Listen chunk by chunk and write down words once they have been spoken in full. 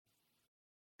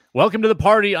Welcome to the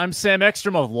party. I'm Sam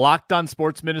Ekstrom of Locked On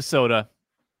Sports Minnesota.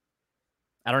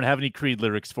 I don't have any Creed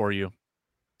lyrics for you.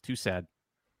 Too sad.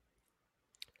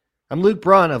 I'm Luke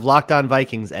Braun of Locked On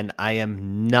Vikings, and I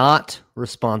am not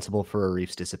responsible for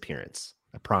Arif's disappearance.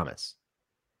 I promise.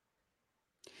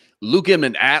 Luke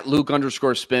Inman at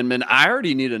Luke_Spinman. I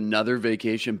already need another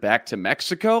vacation back to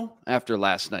Mexico after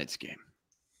last night's game.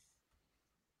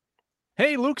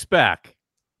 Hey, Luke's back.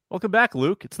 Welcome back,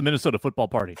 Luke. It's the Minnesota Football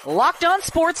Party. Locked On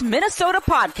Sports Minnesota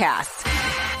Podcast.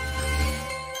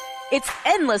 It's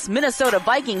endless Minnesota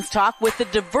Vikings talk with the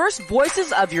diverse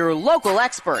voices of your local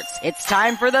experts. It's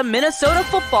time for the Minnesota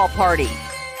Football Party.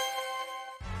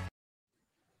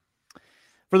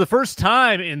 For the first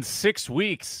time in 6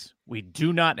 weeks, we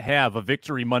do not have a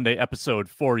Victory Monday episode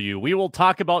for you. We will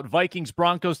talk about Vikings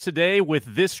Broncos today with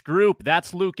this group.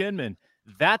 That's Luke Inman.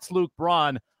 That's Luke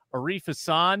Braun. Arif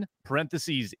Hassan,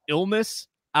 parentheses, illness,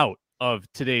 out of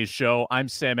today's show. I'm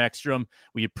Sam Ekstrom.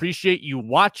 We appreciate you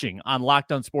watching on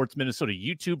Locked On Sports Minnesota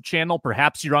YouTube channel.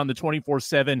 Perhaps you're on the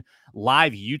 24/7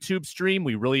 live YouTube stream.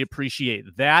 We really appreciate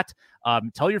that.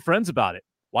 Tell your friends about it.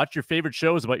 Watch your favorite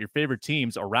shows about your favorite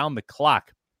teams around the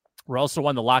clock. We're also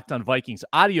on the Locked On Vikings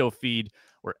audio feed,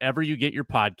 wherever you get your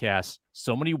podcasts.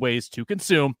 So many ways to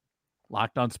consume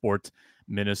Locked On Sports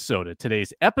Minnesota.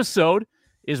 Today's episode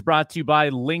is brought to you by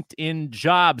LinkedIn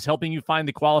Jobs, helping you find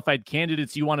the qualified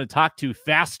candidates you want to talk to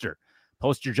faster.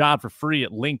 Post your job for free at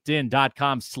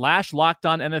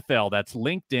linkedin.com/LockedOnNFL. That's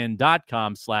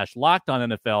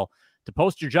linkedin.com/LockedOnNFL to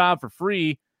post your job for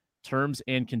free. Terms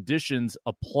and conditions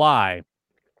apply.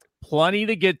 Plenty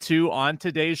to get to on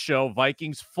today's show.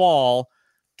 Vikings fall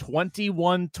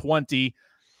 21-20.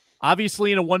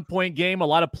 Obviously, in a one-point game, a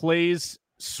lot of plays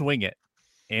swing it.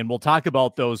 And we'll talk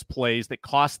about those plays that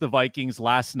cost the Vikings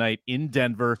last night in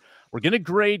Denver. We're going to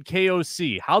grade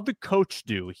KOC. How'd the coach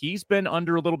do? He's been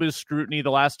under a little bit of scrutiny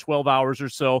the last 12 hours or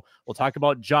so. We'll talk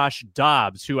about Josh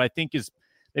Dobbs, who I think is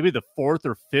maybe the fourth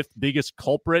or fifth biggest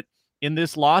culprit in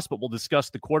this loss, but we'll discuss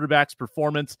the quarterback's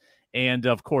performance and,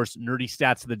 of course, nerdy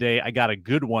stats of the day. I got a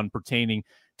good one pertaining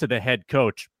to the head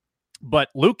coach. But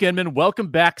Luke Inman, welcome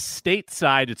back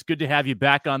stateside. It's good to have you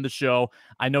back on the show.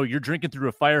 I know you're drinking through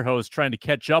a fire hose trying to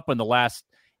catch up on the last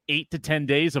 8 to 10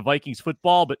 days of Vikings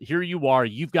football, but here you are.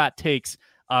 You've got takes.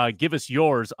 Give us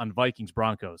yours on Vikings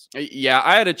Broncos. Yeah,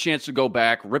 I had a chance to go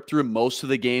back, rip through most of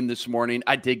the game this morning.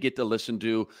 I did get to listen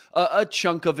to a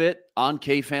chunk of it on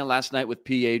K-Fan last night with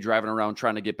PA driving around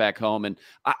trying to get back home. And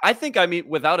I think,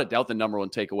 without a doubt, the number one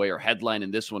takeaway or headline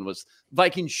in this one was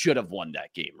Vikings should have won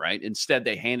that game, right? Instead,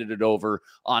 they handed it over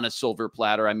on a silver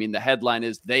platter. The headline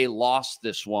is they lost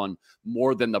this one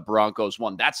more than the Broncos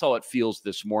won. That's how it feels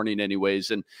this morning anyways.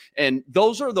 And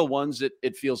those are the ones that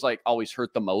it feels like always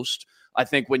hurt the most. I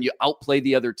think when you outplay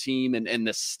the other team and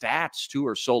the stats too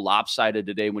are so lopsided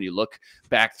today when you look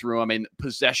back through.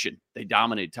 Possession, they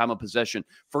dominated. Time of possession,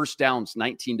 first downs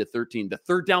 19-13. The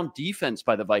third down defense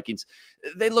by the Vikings,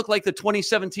 they look like the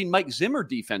 2017 Mike Zimmer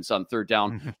defense on third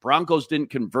down. Broncos didn't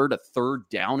convert a third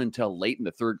down until late in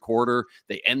the third quarter.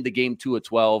 They end the game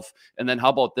 2-12. And then how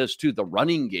about this too? The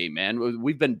running game, man.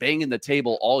 We've been banging the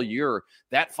table all year.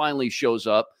 That finally shows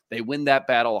up. They win that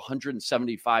battle,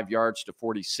 175 yards to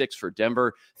 46 for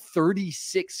Denver,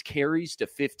 36 carries to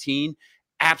 15,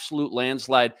 absolute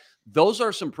landslide. Those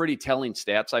are some pretty telling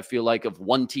stats, I feel like, of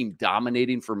one team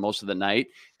dominating for most of the night.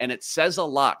 And it says a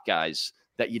lot, guys,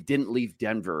 that you didn't leave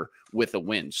Denver with a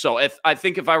win. So I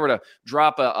think if I were to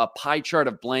drop a pie chart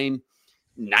of blame,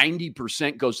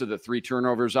 90% goes to the 3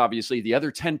 turnovers, obviously. The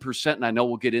other 10%, and I know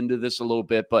we'll get into this a little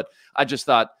bit, but I just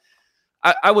thought,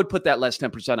 I would put that less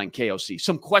 10% on KOC.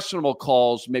 Some questionable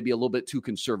calls, maybe a little bit too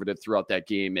conservative throughout that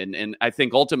game. And I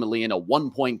think ultimately in a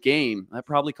 1-point game, that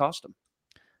probably cost him.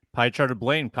 Pie chart of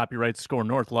blame, copyright Score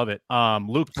North. Love it.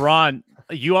 Luke Braun,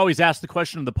 you always ask the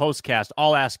question of the postcast.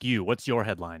 I'll ask you, what's your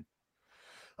headline?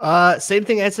 Same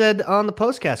thing I said on the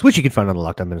postcast, which you can find on the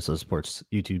Locked On Minnesota Sports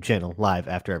YouTube channel live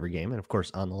after every game. And of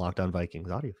course on the Locked On Vikings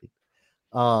audio feed.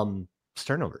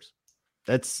 Turnovers.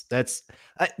 That's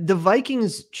the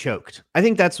Vikings choked. I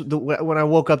think that's when I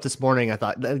woke up this morning, I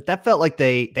thought that felt like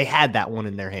they had that one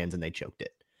in their hands and they choked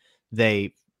it.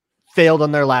 They failed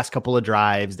on their last couple of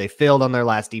drives. They failed on their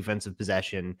last defensive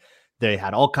possession. They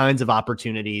had all kinds of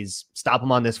opportunities. Stop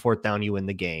them on this fourth down, you win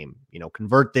the game.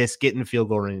 Convert this, get in the field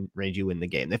goal range, you win the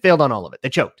game. They failed on all of it. They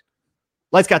choked.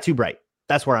 Lights got too bright.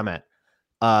 That's where I'm at.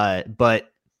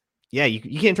 But yeah,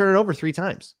 you can't turn it over 3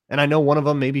 times. And I know one of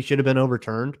them maybe should have been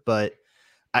overturned, but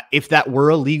if that were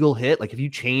a legal hit, like if you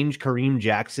change Kareem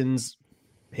Jackson's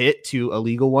hit to a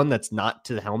legal one that's not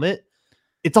to the helmet,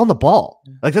 it's on the ball.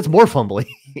 Like that's more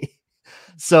fumbling.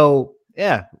 So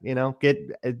yeah, get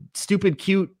a stupid,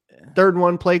 cute third and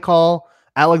one play call,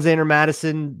 Alexander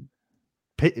Madison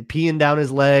peeing down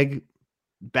his leg,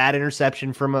 bad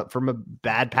interception from a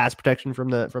bad pass protection from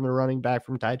the running back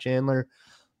from Ty Chandler.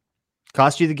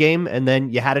 Cost you the game, and then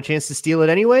you had a chance to steal it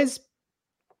anyways.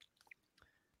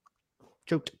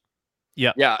 Choked.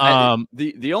 Yeah. Yeah.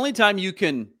 The only time you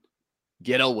can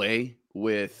get away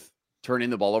with turning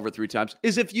the ball over 3 times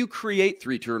is if you create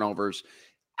 3 turnovers.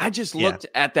 I just looked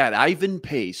at that Ivan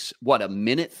Pace. What, a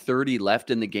minute 30 left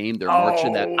in the game? They're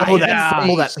marching that.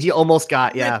 That he almost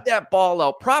got. Get that ball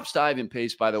out. Props to Ivan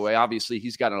Pace, by the way. Obviously,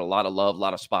 he's gotten a lot of love, a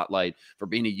lot of spotlight for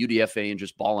being a UDFA and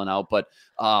just balling out. But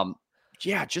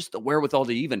just the wherewithal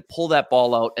to even pull that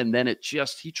ball out. And then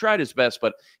he tried his best,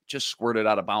 but just squirted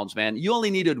out of bounds, man. You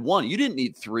only needed 1. You didn't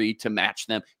need 3 to match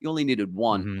them. You only needed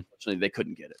 1. Mm-hmm. Unfortunately, they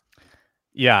couldn't get it.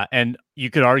 Yeah. And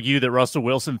you could argue that Russell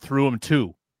Wilson threw him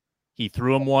 2. He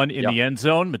threw him 1 in the end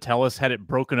zone. Metellus had it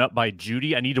broken up by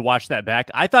Judy. I need to watch that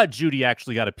back. I thought Judy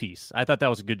actually got a piece. I thought that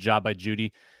was a good job by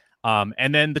Judy.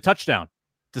 And then the touchdown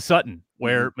to Sutton,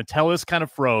 where Metellus kind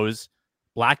of froze.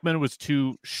 Blackman was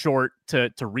too short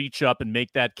to reach up and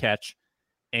make that catch.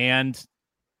 And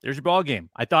there's your ball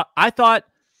game. I thought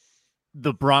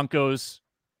the Broncos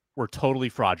were totally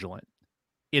fraudulent.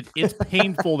 It's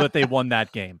painful that they won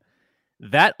that game.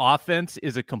 That offense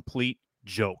is a complete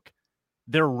joke.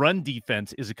 Their run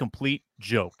defense is a complete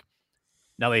joke.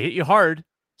 Now, they hit you hard,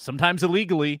 sometimes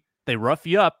illegally. They rough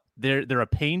you up. They're a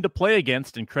pain to play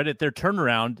against, and credit their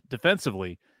turnaround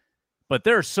defensively. But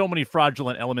there are so many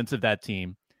fraudulent elements of that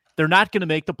team. They're not going to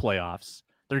make the playoffs.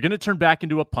 They're going to turn back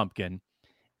into a pumpkin.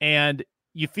 And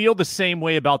you feel the same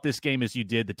way about this game as you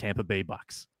did the Tampa Bay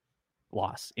Bucks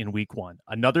loss in week 1.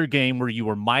 Another game where you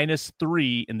were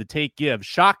 -3 in the take-give.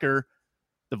 Shocker.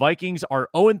 The Vikings are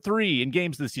 0-3 in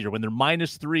games this year when they're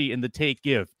 -3 in the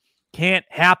take-give. Can't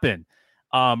happen.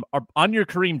 On your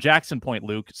Kareem Jackson point,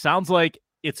 Luke, sounds like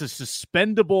it's a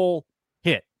suspendable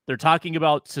hit. They're talking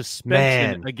about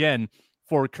suspension again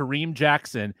for Kareem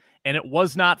Jackson, and it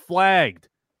was not flagged.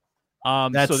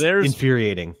 That's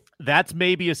infuriating. That's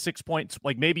maybe a 6 point,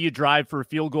 like maybe you drive for a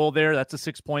field goal there. That's a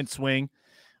 6-point swing.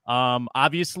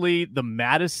 Obviously, the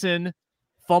Madison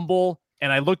fumble.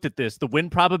 And I looked at this, the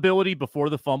win probability before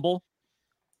the fumble,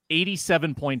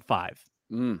 87.5,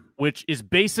 which is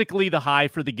basically the high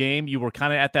for the game. You were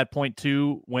kind of at that point,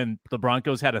 too, when the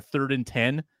Broncos had a 3rd and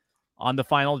 10 on the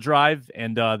final drive,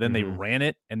 and then they ran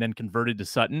it and then converted to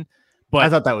Sutton. But I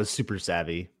thought that was super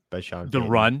savvy by Sean. The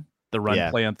run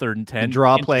play on 3rd and 10. The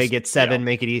draw play, get 7,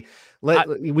 make it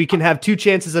we can have 2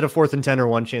 chances at a 4th and 10 or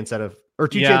 1 chance at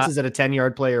two chances at a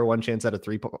 10-yard play or 1 chance at a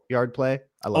 3-yard play.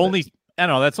 I love it. I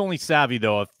know that's only savvy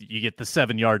though if you get the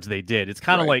 7 yards they did. It's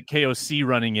kind of like KOC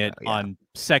running it on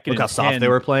 2nd. Look how soft they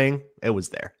were playing. It was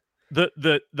there.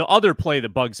 The other play that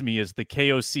bugs me is the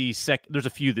KOC there's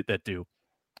a few that do.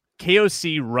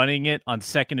 KOC running it on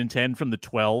 2nd and 10 from the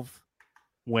 12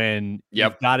 when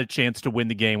you've got a chance to win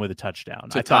the game with a touchdown.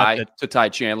 To Ty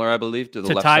Chandler, I believe, to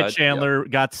the left Ty side. Chandler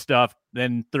got stuffed,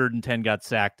 then 3rd and 10 got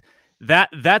sacked.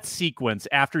 That sequence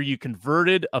after you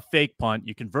converted a fake punt,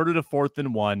 you converted a 4th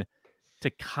and 1. To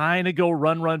kind of go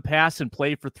run, pass, and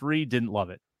play for 3, didn't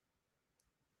love it.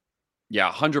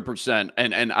 Yeah, 100%.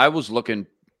 And I was looking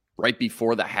right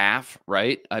before the half,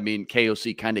 right? I mean,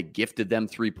 KOC kind of gifted them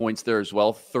 3 points there as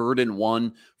well. 3rd and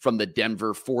 1 from the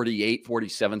Denver 48,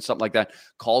 47, something like that.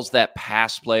 Calls that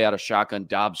pass play out of shotgun.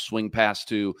 Dobbs swing pass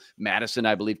to Madison,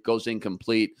 I believe, goes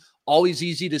incomplete. Always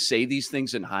easy to say these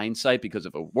things in hindsight because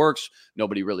if it works,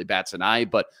 nobody really bats an eye.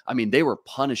 But, I mean, they were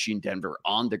punishing Denver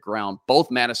on the ground.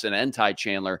 Both Madison and Ty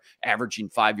Chandler averaging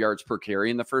 5 yards per carry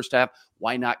in the first half.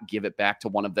 Why not give it back to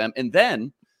one of them? And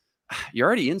then you're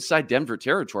already inside Denver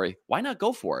territory. Why not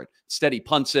go for it? Instead, he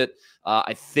punts it.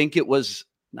 I think it was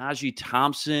Najee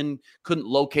Thompson couldn't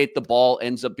locate the ball,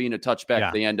 ends up being a touchback.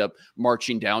 Yeah. They end up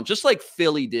marching down, just like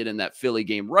Philly did in that Philly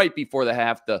game right before the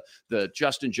half, the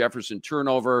Justin Jefferson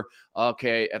turnover.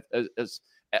 Okay,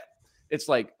 it's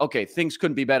like, okay, things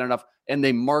couldn't be bad enough. And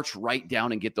they march right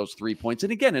down and get those 3 points.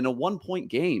 And again, in a 1-point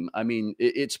game, I mean,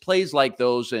 it's plays like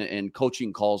those and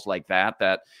coaching calls like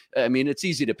that, I mean, it's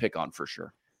easy to pick on for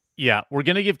sure. Yeah, we're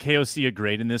going to give KOC a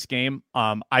grade in this game.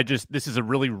 This is a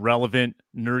really relevant,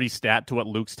 nerdy stat to what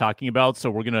Luke's talking about. So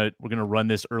we're going to run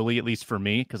this early, at least for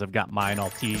me, because I've got mine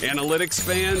all teased. Analytics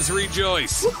fans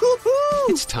rejoice.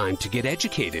 Woo-hoo-hoo! It's time to get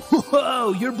educated.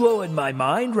 Whoa, you're blowing my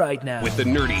mind right now. With the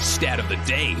nerdy stat of the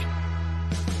day.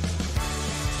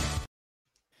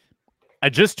 I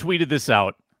just tweeted this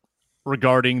out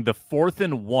regarding the 4th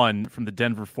and 1 from the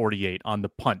Denver 48 on the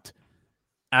punt.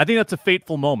 I think that's a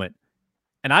fateful moment.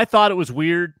 And I thought it was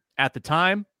weird at the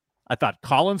time. I thought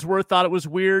Collinsworth thought it was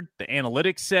weird. The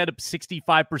analytics said a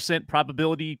 65%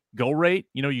 probability go rate.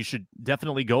 You should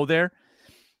definitely go there.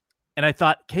 And I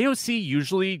thought KOC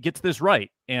usually gets this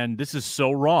right, and this is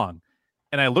so wrong.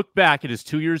 And I look back at his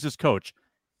 2 years as coach.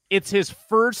 It's his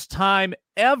first time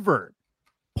ever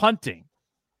punting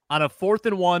on a 4th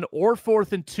and 1 or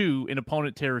 4th and 2 in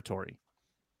opponent territory.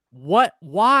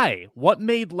 Why? What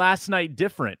made last night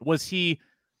different? Was he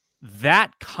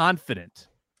that confident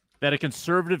that a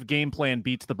conservative game plan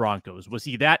beats the Broncos? Was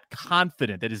he that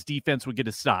confident that his defense would get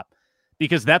a stop?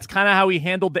 Because that's kind of how he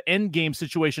handled the end game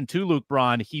situation too, Luke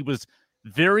Braun. He was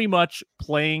very much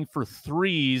playing for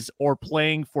threes or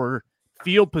playing for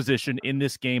field position in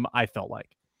this game, I felt like.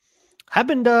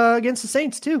 Happened against the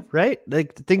Saints too, right?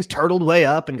 Like things turtled way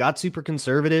up and got super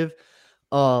conservative.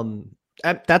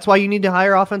 That's why you need to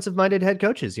hire offensive-minded head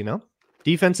coaches,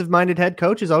 Defensive-minded head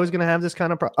coach is always going to have this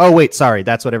kind of oh, wait, sorry.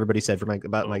 That's what everybody said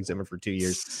about Mike Zimmer for 2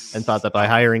 years and thought that by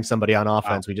hiring somebody on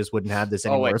offense, we just wouldn't have this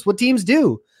anymore. It's what teams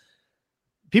do.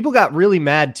 People got really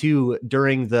mad too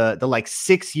during the like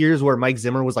 6 years where Mike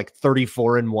Zimmer was like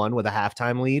 34-1 with a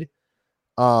halftime lead.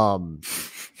 I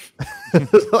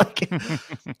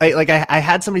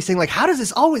had somebody saying like, how does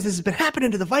this has been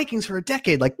happening to the Vikings for a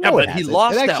decade? Like, no, but he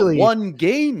lost that one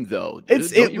game though.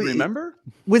 Don't you remember?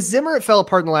 With Zimmer, it fell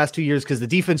apart in the last 2 years because the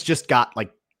defense just got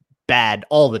like bad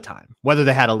all the time, whether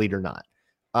they had a lead or not.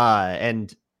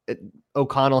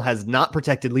 O'Connell has not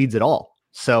protected leads at all.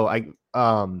 So I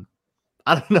don't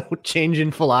know, change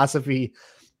in philosophy.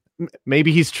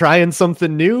 Maybe he's trying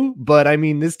something new, but I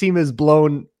mean, this team has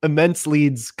blown immense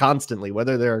leads constantly,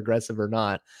 whether they're aggressive or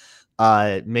not.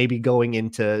 Maybe going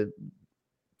into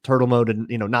turtle mode and,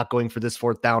 not going for this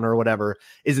 4th down or whatever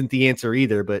isn't the answer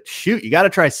either, but shoot, you got to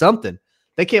try something.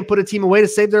 They can't put a team away to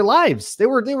save their lives. They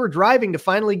were driving to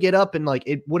finally get up, and like,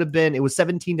 it was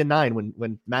 17-9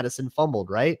 when Madison fumbled,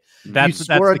 right? That's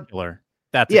the killer.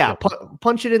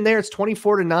 Punch it in there. It's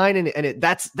 24-9, and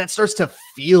that starts to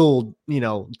feel,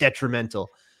 detrimental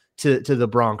to the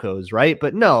Broncos, right?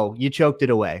 But no, you choked it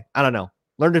away. I don't know.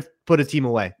 Learn to put a team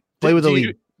away. Play with a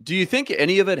lead. Do you think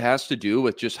any of it has to do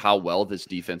with just how well this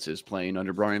defense is playing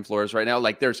under Brian Flores right now?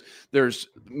 Like there's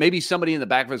maybe somebody in the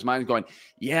back of his mind going,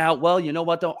 yeah, well, you know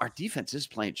what though? Our defense is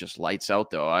playing just lights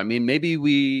out though. I mean, maybe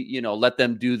we, let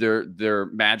them do their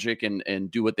magic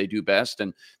and do what they do best.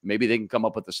 And maybe they can come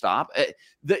up with the stop.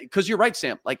 Because you're right,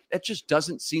 Sam, like that just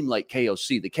doesn't seem like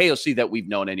KOC, the KOC that we've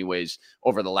known anyways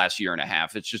over the last year and a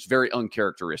half. It's just very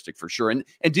uncharacteristic for sure. And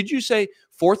did you say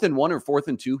 4th and 1 or 4th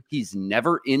and 2? He's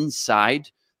never inside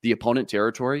the opponent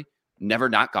territory, never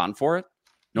not gone for it,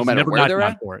 no matter where they're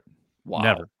at. For it. Wow.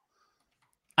 Never.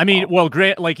 I mean, well,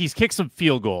 great. Like he's kicked some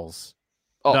field goals.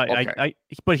 Oh, okay.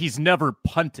 But he's never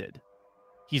punted.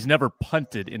 He's never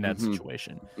punted in that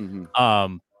situation.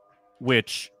 Mm-hmm.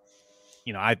 Which,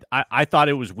 I thought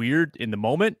it was weird in the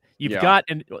moment. You've got,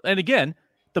 and again,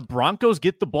 the Broncos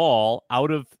get the ball out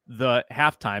of the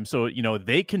halftime. So,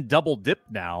 they can double dip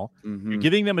now. Mm-hmm. You're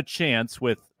giving them a chance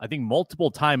with, I think, multiple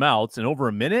timeouts and over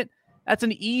a minute. That's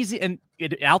an easy, and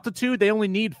at altitude, they only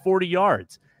need 40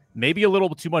 yards. Maybe a little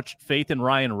too much faith in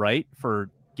Ryan Wright for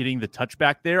getting the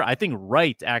touchback there. I think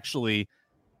Wright actually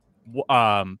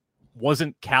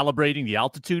wasn't calibrating the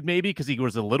altitude maybe because he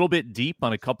was a little bit deep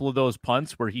on a couple of those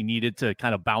punts where he needed to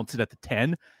kind of bounce it at the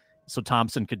 10 so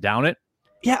Thompson could down it.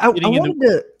 Yeah, I wanted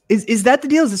to. Is that the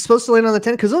deal? Is it supposed to land on the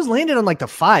 10? Because those landed on like the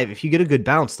 5. If you get a good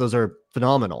bounce, those are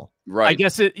phenomenal. Right. I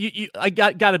guess I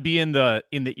got to be in the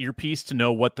earpiece to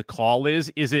know what the call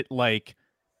is. Is it like,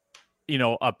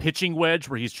 a pitching wedge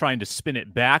where he's trying to spin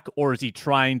it back, or is he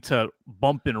trying to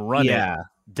bump and run it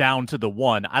down to the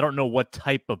 1? I don't know what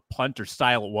type of punt or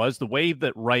style it was. The way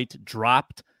that Wright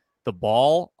dropped the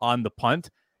ball on the punt,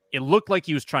 it looked like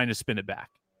he was trying to spin it back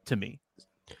to me.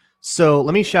 So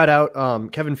let me shout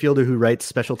out Kevin Fielder, who writes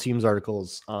special teams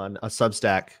articles on a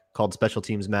Substack called Special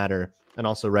Teams Matter and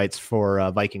also writes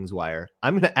for Vikings Wire.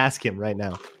 I'm going to ask him right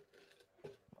now.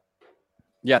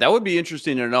 Yeah, that would be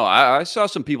interesting to know. I saw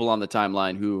some people on the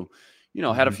timeline who,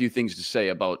 had a few things to say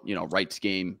about, Wright's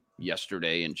game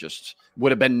yesterday, and just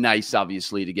would have been nice,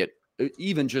 obviously, to get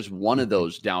even just one of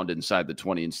those downed inside the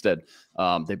 20. Instead,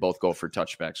 they both go for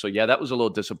touchback. So, yeah, that was a little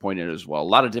disappointing as well. A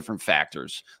lot of different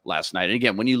factors last night. And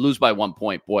again, when you lose by 1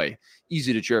 point, boy,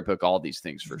 easy to cherry pick all these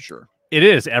things for sure. It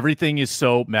is. Everything is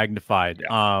so magnified.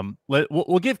 Yeah.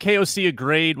 We'll give KOC a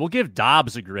grade. We'll give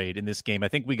Dobbs a grade in this game. I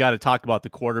think we got to talk about the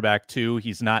quarterback, too.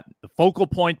 He's not the focal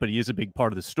point, but he is a big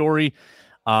part of the story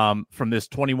from this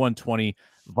 21-20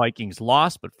 Vikings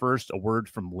loss. But first, a word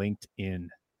from LinkedIn.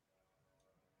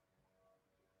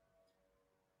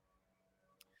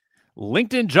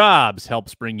 LinkedIn Jobs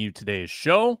helps bring you today's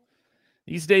show.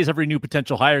 These days, every new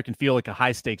potential hire can feel like a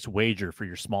high-stakes wager for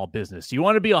your small business. You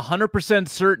want to be 100%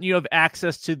 certain you have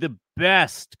access to the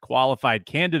best qualified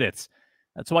candidates.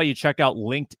 That's why you check out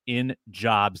LinkedIn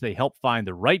Jobs. They help find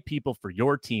the right people for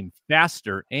your team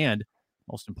faster and,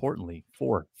 most importantly,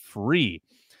 for free.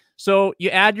 So you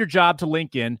add your job to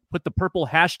LinkedIn, put the purple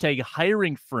hashtag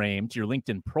hiring frame to your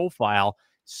LinkedIn profile,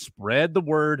 spread the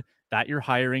word that you're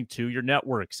hiring to your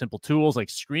network. Simple tools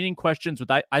like screening questions with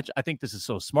I think this is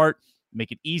so smart.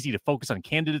 Make it easy to focus on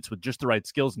candidates with just the right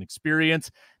skills and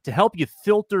experience to help you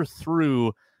filter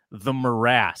through the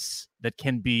morass that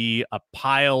can be a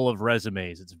pile of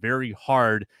resumes. It's very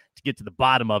hard to get to the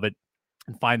bottom of it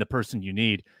and find the person you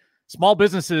need. Small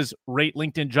businesses rate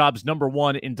LinkedIn Jobs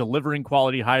 #1 in delivering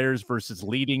quality hires versus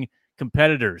leading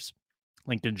competitors.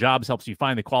 LinkedIn Jobs helps you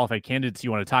find the qualified candidates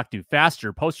you want to talk to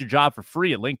faster. Post your job for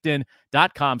free at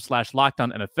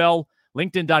linkedin.com/LockedOnNFL.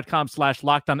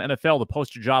 LinkedIn.com/LockedOnNFL to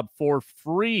post your job for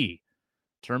free.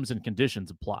 Terms and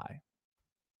conditions apply.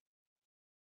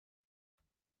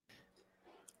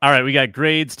 All right, we got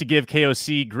grades to give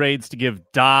KOC, grades to give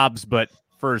Dobbs, but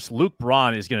first, Luke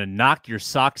Braun is going to knock your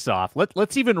socks off.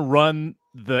 Let's even run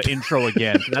the intro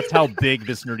again. That's how big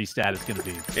this nerdy stat is going to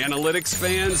be. Analytics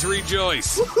fans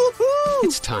rejoice. Woo-hoo-hoo!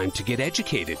 It's time to get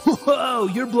educated Whoa,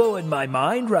 you're blowing my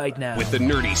mind right now. with the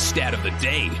nerdy stat of the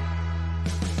day.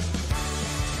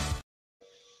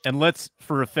 And let's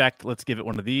give it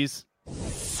one of these.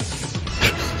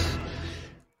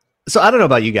 So I don't know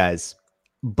about you guys,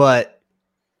 but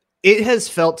it has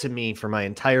felt to me for my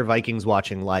entire Vikings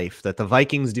watching life that the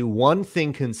Vikings do one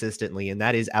thing consistently, and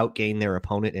that is outgain their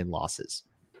opponent in losses,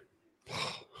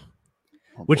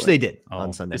 which they did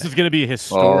on Sunday This night. is going to be a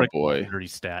historic boy. nerdy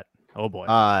stat. Oh, boy.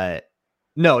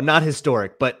 No, not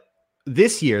historic, but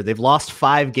this year they've lost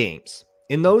 5 games.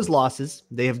 In those losses,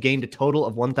 they have gained a total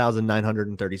of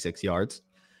 1,936 yards.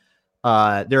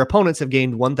 Their opponents have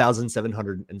gained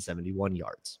 1,771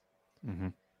 yards. Mm-hmm.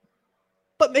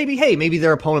 But maybe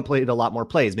their opponent played a lot more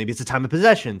plays. Maybe it's a time of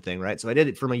possession thing, right? So I did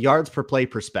it from a yards per play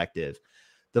perspective.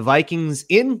 The Vikings,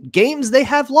 in games they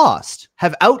have lost,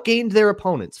 have outgained their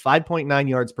opponents 5.9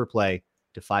 yards per play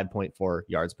to 5.4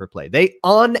 yards per play. They,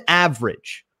 on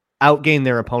average, outgain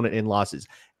their opponent in losses.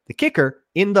 The kicker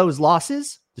in those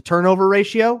losses, the turnover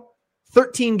ratio,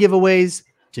 13 giveaways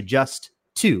to just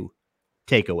 2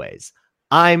 takeaways.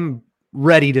 I'm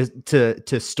ready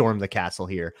to storm the castle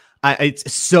here.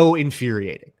 It's so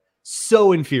infuriating.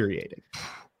 So infuriating.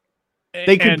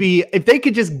 They could be, if they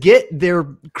could just get their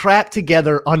crap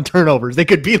together on turnovers, they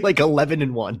could be like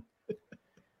 11-1.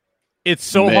 It's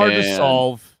so hard to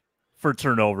solve for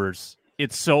turnovers.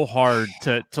 It's so hard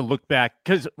to look back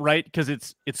because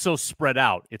it's so spread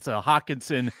out. It's a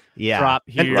Hawkinson drop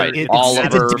here. Right. It's a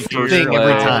different thing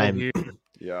every time.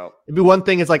 Yeah. It'd be one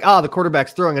thing. It's like, the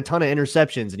quarterback's throwing a ton of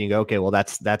interceptions, and you go, okay, well,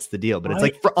 that's the deal. But it's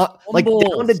like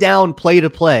down to down, play to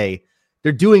play.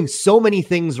 They're doing so many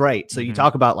things right. So you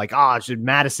talk about like, should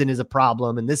Madison is a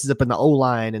problem, and this is up in the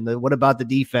O-line, and what about the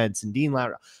defense and Dean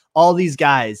Lowry? All these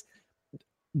guys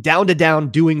down to down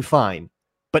doing fine,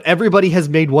 but everybody has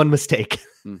made one mistake,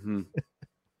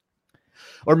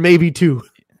 or maybe 2.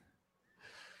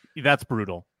 That's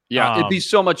brutal. Yeah, it'd be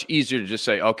so much easier to just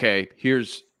say, okay,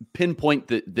 here's pinpoint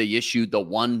the issue, the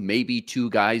 1, maybe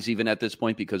 2 guys even at this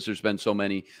point, because there's been so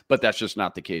many, but that's just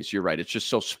not the case. You're right. It's just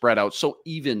so spread out so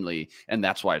evenly, and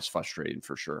that's why it's frustrating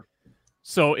for sure.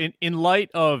 So in light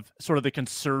of sort of the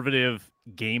conservative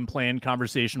game plan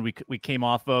conversation we came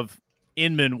off of,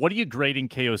 Inman, what are you grading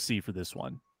KOC for this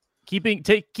one?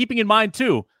 Keeping in mind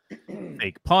too,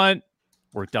 fake punt,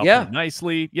 worked out pretty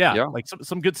nicely. Yeah, like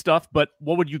some good stuff. But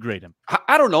what would you grade him?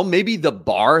 I don't know. Maybe the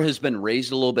bar has been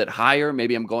raised a little bit higher.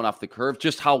 Maybe I'm going off the curve.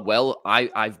 Just how well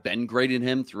I've been grading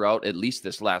him throughout at least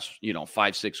this last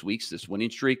 5-6 weeks, this winning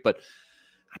streak. But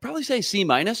I'd probably say C-.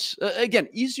 Again,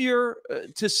 easier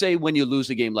to say when you lose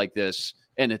a game like this.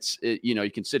 And you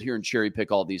can sit here and cherry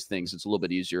pick all these things. It's a little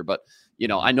bit easier, but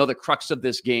I know the crux of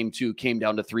this game too came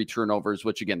down to 3 turnovers,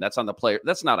 which again, that's on the player.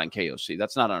 That's not on KOC.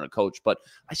 That's not on a coach, but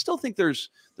I still think there's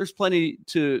plenty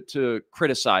to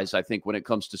criticize. I think when it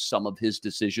comes to some of his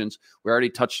decisions, we already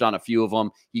touched on a few of them.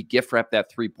 He gift wrapped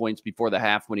that 3 points before the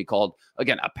half when he called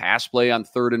again, a pass play on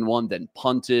 3rd and 1, then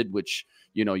punted, which,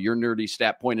 your nerdy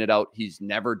stat pointed out he's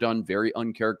never done, very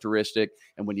uncharacteristic.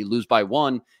 And when you lose by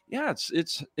 1,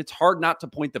 it's hard not to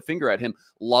point the finger at him.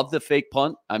 Love the fake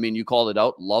punt. I mean, you called it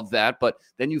out. Love that. But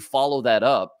then you follow that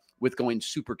up with going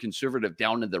super conservative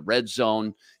down in the red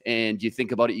zone. And you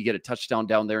think about it, you get a touchdown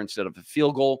down there instead of a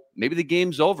field goal. Maybe the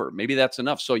game's over. Maybe that's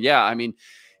enough. So, yeah, I mean,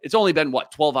 it's only been,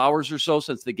 12 hours or so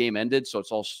since the game ended. So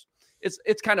it's all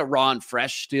it's kind of raw and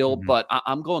fresh still, Mhm. but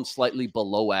I'm going slightly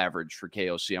below average for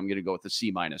KOC. I'm going to go with the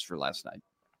C- for last night.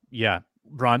 Yeah.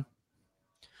 Ron?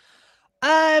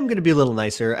 I'm going to be a little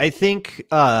nicer. I think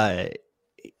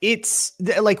it's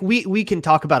like we can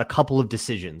talk about a couple of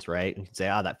decisions, right? We can say,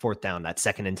 that 4th down, that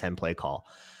 2nd and 10 play call.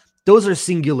 Those are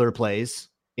singular plays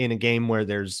in a game where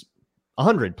there's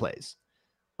 100 plays.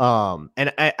 And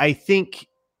I think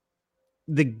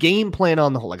the game plan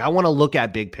on the whole, like I want to look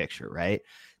at big picture, right?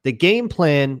 The game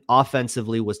plan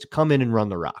offensively was to come in and run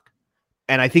the rock.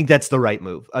 And I think that's the right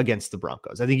move against the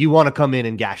Broncos. I think you want to come in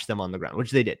and gash them on the ground, which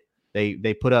they did.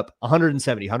 They put up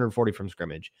 170, 140 from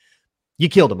scrimmage. You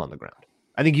killed them on the ground.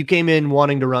 I think you came in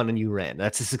wanting to run and you ran.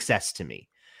 That's a success to me.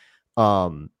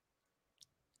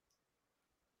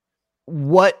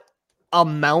 What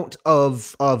amount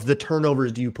of the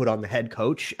turnovers do you put on the head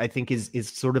coach? I think is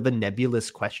sort of a nebulous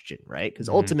question, right? Because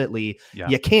ultimately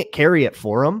you can't carry it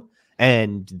for them.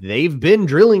 And they've been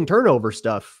drilling turnover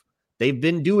stuff. They've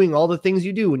been doing all the things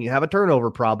you do when you have a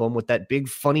turnover problem with that big,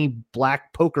 funny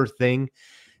black poker thing.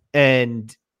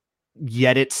 And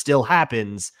yet it still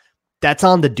happens. That's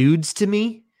on the dudes to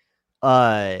me.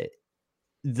 Blowing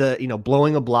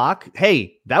a block.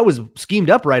 Hey, that was schemed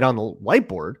up right on the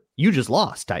whiteboard. You just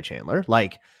lost, Ty Chandler.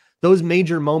 Like those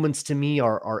major moments to me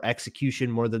are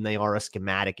execution more than they are a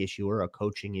schematic issue or a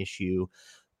coaching issue.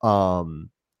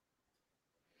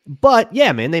 But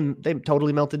yeah, man, they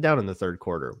totally melted down in the 3rd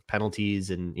quarter. Penalties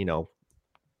and,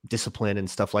 discipline and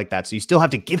stuff like that. So you still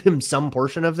have to give him some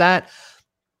portion of that.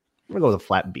 I'm gonna go with a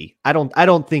flat B. I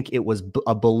don't think it was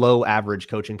a below average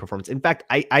coaching performance. In fact,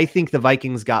 I think the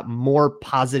Vikings got more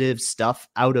positive stuff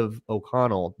out of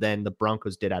O'Connell than the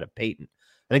Broncos did out of Peyton.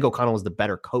 I think O'Connell was the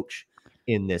better coach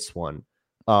in this one.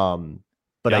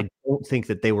 But I don't think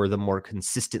that they were the more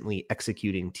consistently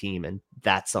executing team, and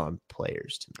that's on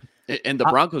players to me. And the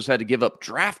Broncos had to give up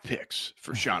draft picks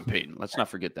for Sean Payton. Let's not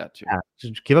forget that too. Yeah,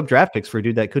 just give up draft picks for a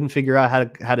dude that couldn't figure out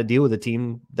how to deal with a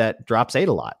team that drops 8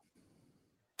 a lot.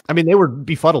 I mean, they were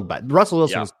befuddled by Russell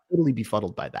Wilson was totally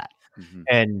befuddled by that. Mm-hmm.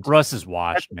 And Russ is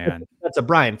washed, man. That's a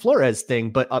Brian Flores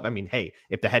thing. But I mean, hey,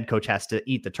 if the head coach has to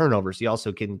eat the turnovers, he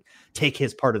also can take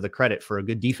his part of the credit for a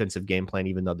good defensive game plan,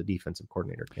 even though the defensive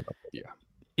coordinator came up with it.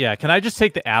 Yeah. Can I just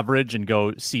take the average and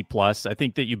go C+? I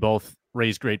think that you both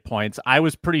raised great points. I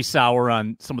was pretty sour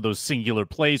on some of those singular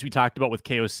plays we talked about with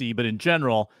KOC, but in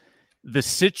general, the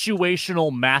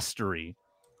situational mastery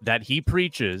that he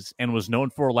preaches and was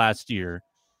known for last year,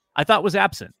 I thought was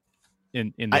absent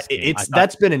in this game.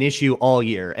 That's been an issue all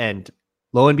year, and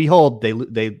lo and behold,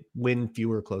 they win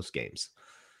fewer close games.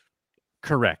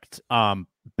 Correct.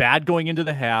 Bad going into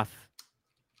the half,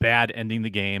 bad ending the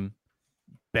game,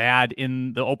 bad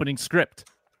in the opening script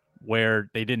where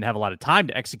they didn't have a lot of time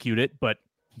to execute it, but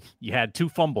you had 2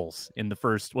 fumbles in the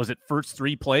first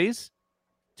 3 plays?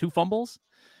 2 fumbles?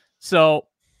 So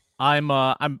I'm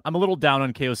a little down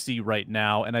on KOC right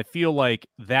now, and I feel like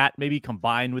that maybe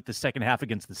combined with the second half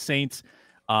against the Saints,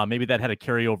 maybe that had a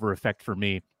carryover effect for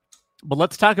me. But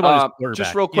let's talk about his quarterback.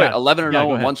 Just real quick, 11-0 in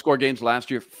ahead. 1-score games last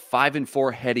year,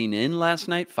 5-4 heading in last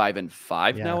night,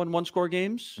 5-5 now in 1-score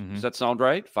games. Mm-hmm. Does that sound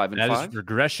right? 5-5. That is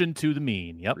regression to the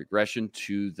mean. Yep. Regression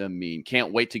to the mean.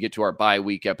 Can't wait to get to our bye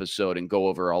week episode and go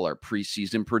over all our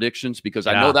preseason predictions because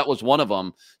I know that was one of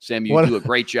them. Sam, you do a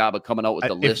great job of coming out with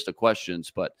the list of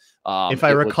questions. But if I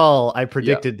recall, I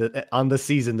predicted that on the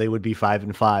season they would be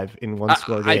 5-5 in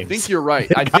 1-score games. I think you're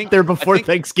right. I think there before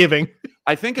Thanksgiving.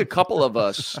 I think a couple of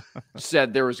us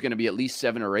said there was going to be at least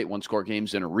 7 or 8 1-score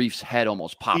games, and Arif's head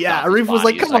almost popped. Yeah, off Arif was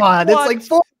like, "Come on, what? it's like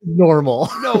full normal."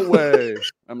 No way.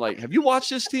 I'm like, have you watched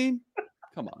this team?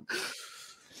 Come on.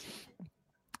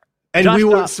 And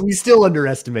we still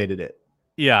underestimated it.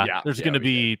 Yeah, there's going to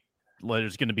be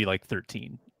like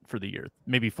 13 for the year,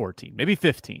 maybe 14, maybe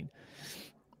 15.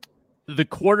 The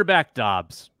quarterback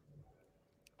Dobbs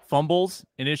fumbles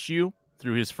an issue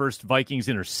through his first Vikings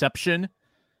interception.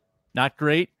 Not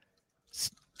great.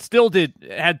 Still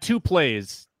had 2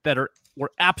 plays that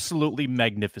were absolutely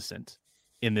magnificent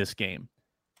in this game.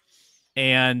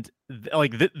 And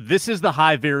this is the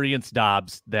high variance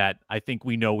Dobbs that I think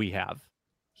we know we have.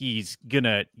 He's going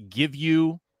to give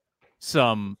you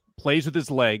some plays with his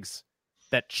legs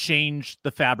that change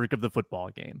the fabric of the football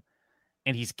game.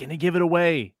 And he's going to give it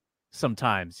away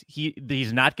sometimes.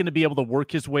 He's not going to be able to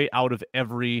work his way out of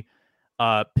every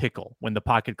pickle when the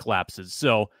pocket collapses.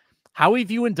 So how are you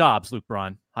viewing Dobbs, Luke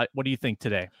Braun? What do you think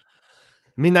today?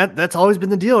 I mean, that's always been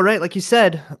the deal, right? Like you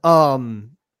said,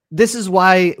 this is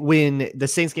why when the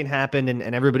Saints game happened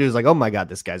and everybody was like, "Oh my God,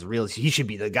 this guy's real. He should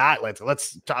be the guy."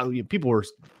 Let's talk. People were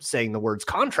saying the words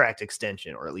contract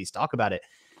extension, or at least talk about it.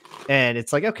 And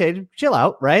it's like, okay, chill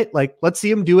out, right? Like, let's see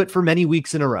him do it for many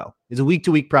weeks in a row. It's a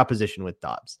week-to-week proposition with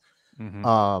Dobbs.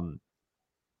 Mm-hmm.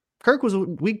 Kirk was a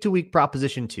week-to-week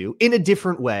proposition too, in a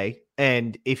different way.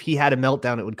 And if he had a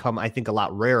meltdown, it would come, I think, a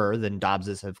lot rarer than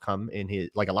Dobbs's have come in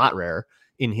his, like a lot rarer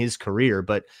in his career.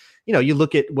 But, you know, you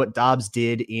look at what Dobbs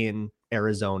did in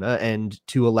Arizona and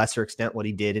to a lesser extent what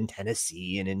he did in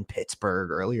Tennessee and in Pittsburgh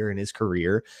earlier in his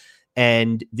career.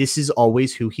 And this is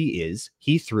always who he is.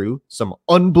 He threw some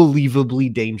unbelievably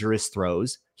dangerous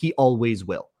throws. He always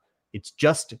will. It's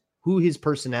just who his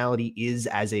personality is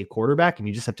as a quarterback. And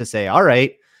you just have to say, all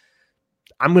right,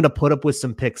 I'm going to put up with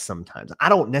some picks sometimes. I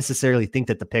don't necessarily think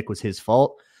that the pick was his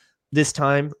fault this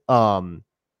time.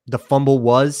 The fumble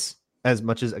was, as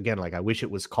much as, again, like I wish it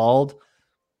was called,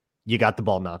 you got the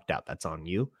ball knocked out. That's on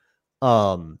you.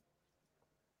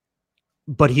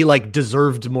 But he like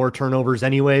deserved more turnovers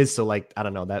anyways. So like, I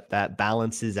don't know, that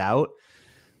balances out.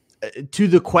 To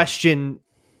the question,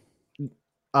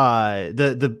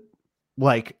 the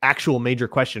like actual major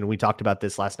question, we talked about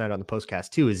this last night on the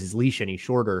postcast too, is his leash any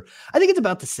shorter? I think it's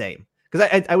about the same.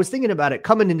 Because I was thinking about it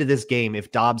coming into this game.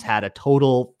 If Dobbs had a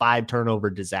total 5 turnover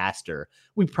disaster,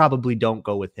 we probably don't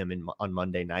go with him on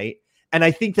Monday night. And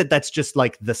I think that that's just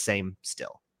like the same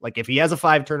still. Like if he has a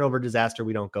 5 turnover disaster,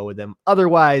 we don't go with him.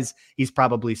 Otherwise, he's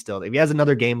probably still, if he has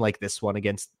another game like this one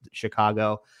against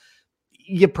Chicago,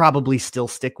 you probably still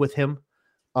stick with him.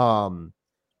 I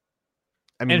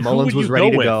mean, Mullins was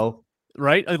ready to go.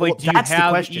 Right? Like, well, do you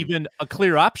have even a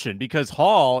clear option? Because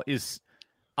Hall is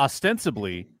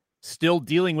ostensibly still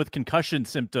dealing with concussion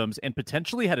symptoms and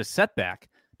potentially had a setback,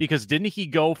 because didn't he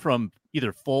go from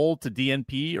either full to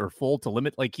DNP or full to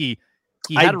limit? Like he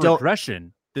had a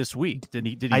regression this week. Did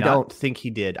he not? Don't think he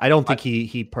did. I don't think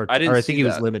he I think he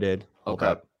was limited.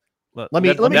 Okay. Let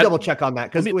me double check on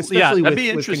that, because especially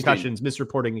with concussions,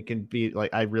 misreporting, it can be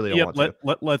like, I really don't want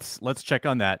to. Let's check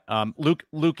on that.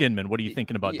 Luke Inman, what are you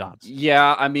thinking about Dobbs?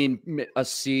 Yeah, I mean, a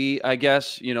C, I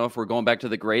guess. You know, if we're going back to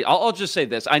the grade, I'll just say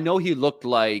this: I know he looked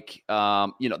like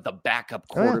the backup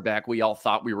quarterback we all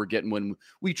thought we were getting when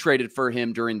we traded for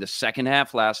him during the second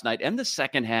half last night and the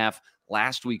second half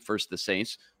last week versus the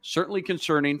Saints. Certainly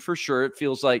concerning for sure. It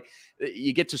feels like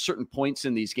you get to certain points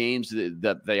in these games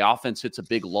that the offense hits a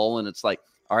big lull, and it's like,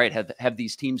 all right, have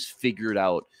these teams figured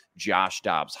out Josh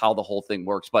Dobbs, how the whole thing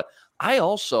works? But I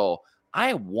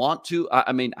have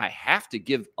to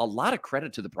give a lot of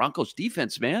credit to the Broncos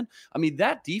defense, man. I mean,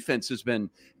 that defense has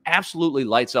been absolutely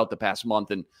lights out the past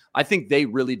month, and I think they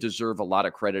really deserve a lot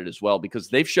of credit as well, because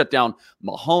they've shut down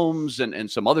Mahomes and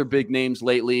some other big names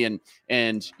lately, and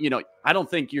I don't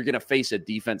think you're going to face a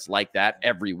defense like that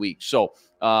every week. So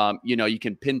you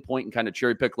can pinpoint and kind of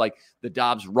cherry pick like the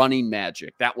Dobbs running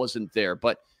magic that wasn't there,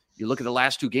 but you look at the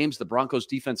last 2 games, the Broncos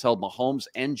defense held Mahomes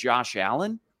and Josh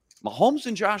Allen,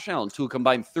 to a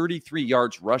combined 33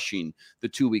 yards rushing the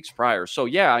 2 weeks prior. So,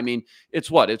 yeah, I mean,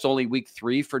 it's only week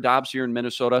 3 for Dobbs here in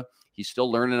Minnesota. He's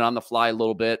still learning on the fly a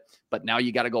little bit, but now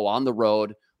you got to go on the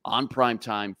road, on prime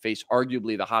time, face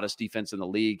arguably the hottest defense in the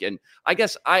league. And I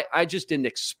guess I just didn't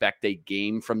expect a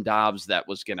game from Dobbs that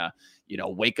was going to,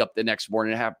 wake up the next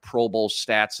morning and have Pro Bowl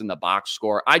stats in the box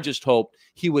score. I just hoped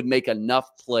he would make enough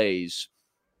plays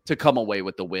to come away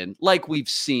with the win, like we've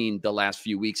seen the last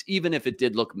few weeks, even if it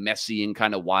did look messy and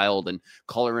kind of wild and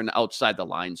coloring outside the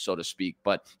line, so to speak.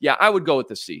 But yeah, I would go with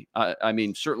the C. I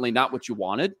mean, certainly not what you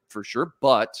wanted for sure.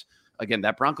 But again,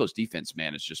 that Broncos defense,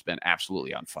 man, has just been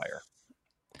absolutely on fire.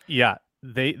 Yeah,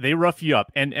 they rough you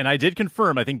up. And I did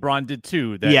confirm, I think Braun did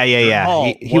too, that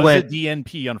he went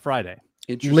DNP on Friday.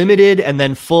 Limited and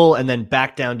then full and then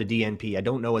back down to DNP. I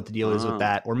don't know what the deal is with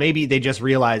that. Or maybe they just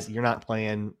realized you're not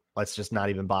playing. Let's just not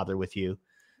even bother with you.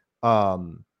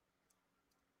 We'll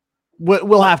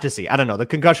have to see. I don't know. The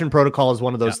concussion protocol is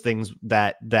one of those things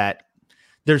that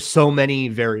there's so many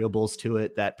variables to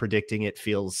it that predicting it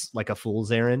feels like a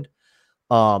fool's errand.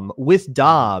 With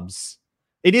Dobbs,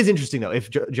 it is interesting though. If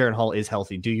Jaren Hall is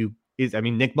healthy,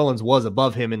 Nick Mullins was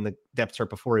above him in the depth chart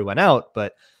before he went out,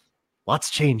 but lots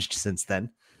changed since then.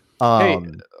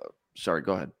 Sorry,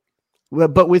 go ahead.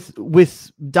 But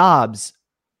with Dobbs,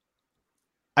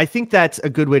 I think that's a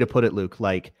good way to put it, Luke.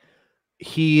 Like,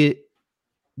 he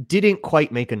didn't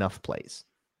quite make enough plays.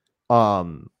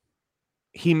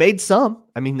 He made some.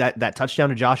 I mean, that touchdown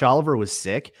to Josh Oliver was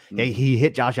sick. Mm-hmm. He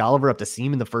hit Josh Oliver up the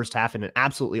seam in the first half in an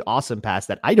absolutely awesome pass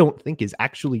that I don't think is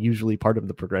actually usually part of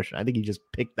the progression. I think he just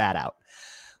picked that out.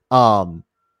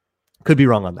 Could be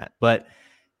wrong on that. But,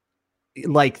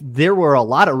 like, there were a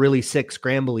lot of really sick,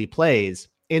 scrambly plays.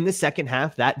 In the second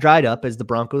half, that dried up as the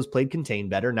Broncos played contain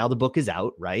better. Now the book is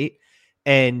out, right?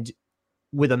 And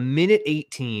with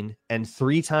 1:18 and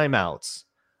 3 timeouts,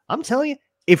 I'm telling you,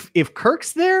 if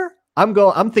Kirk's there,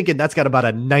 I'm thinking that's got about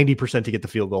a 90% to get the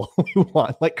field goal we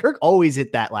want. Like Kirk always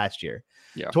hit that last year.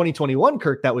 Yeah. 2021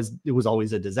 Kirk, it was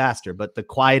always a disaster. But the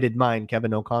quieted mind,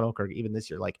 Kevin O'Connell, Kirk, even this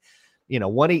year, like,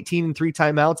 118 and 3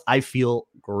 timeouts, I feel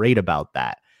great about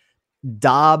that.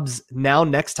 Dobbs, now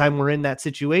next time we're in that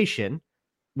situation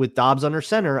with Dobbs under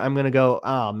center, I'm going to go,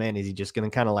 oh man, is he just going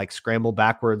to kind of like scramble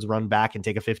backwards, run back and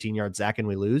take a 15-yard sack and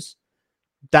we lose?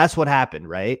 That's what happened,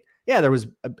 right? Yeah, there was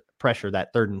pressure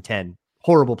that 3rd and 10.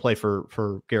 Horrible play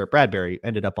for Garrett Bradbury,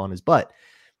 ended up on his butt.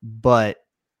 But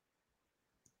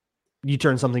you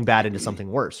turned something bad into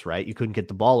something worse, right? You couldn't get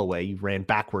the ball away. You ran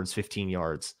backwards 15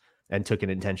 yards and took an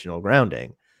intentional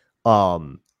grounding.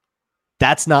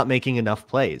 That's not making enough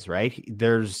plays, right?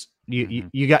 There's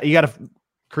you got to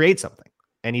create something,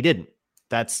 and he didn't.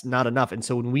 That's not enough. And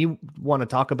so when we want to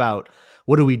talk about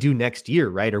what do we do next year,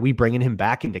 right? Are we bringing him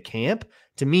back into camp?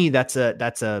 To me, that's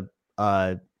an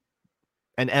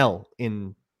L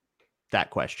in that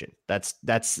question. That's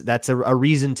a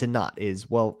reason to not is,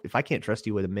 well, if I can't trust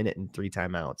you with a minute and 3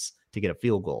 timeouts to get a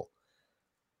field goal,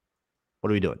 what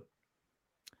are we doing?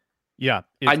 Yeah.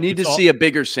 I need to see a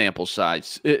bigger sample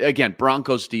size. Again,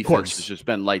 Broncos defense has just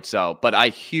been lights out, but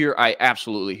I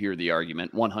absolutely hear the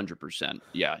argument 100%.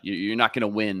 Yeah. You're not going to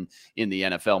win in the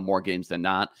NFL more games than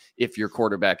not if you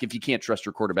can't trust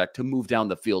your quarterback to move down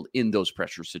the field in those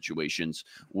pressure situations,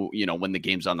 when the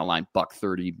game's on the line, buck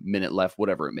 30, minute left,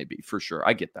 whatever it may be, for sure.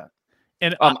 I get that.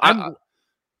 And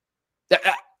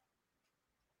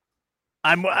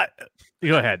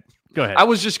go ahead. Go ahead. I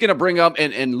was just going to bring up,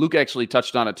 and Luke actually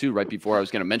touched on it too right before I was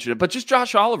going to mention it, but just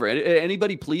Josh Oliver.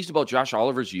 Anybody pleased about Josh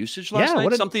Oliver's usage last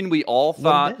night? Something we all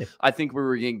thought. I think we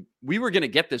were going to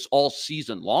get this all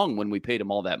season long when we paid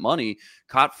him all that money.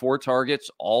 Caught 4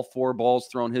 targets, all 4 balls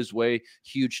thrown his way.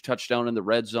 Huge touchdown in the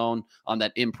red zone on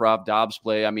that improv Dobbs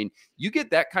play. I mean, you get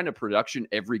that kind of production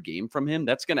every game from him.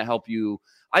 That's going to help you.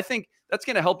 I think that's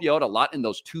going to help you out a lot in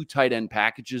those 2 tight end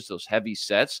packages, those heavy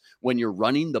sets, when you're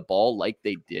running the ball like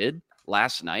they did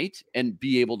last night, and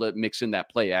be able to mix in that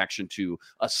play action to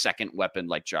a second weapon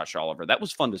like Josh Oliver. That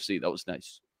was fun to see. That was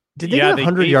nice. Did they get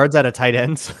 100 yards out of tight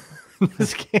ends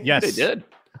this game? Yes, they did.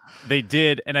 They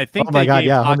did, and I think they gave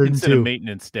Hawkinson a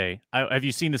maintenance day. Have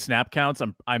you seen the snap counts?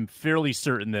 I'm fairly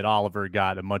certain that Oliver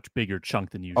got a much bigger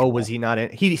chunk than usual. Oh, was he not in?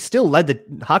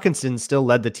 Hawkinson still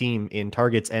led the team in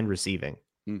targets and receiving.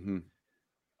 Mm-hmm.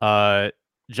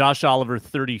 Josh Oliver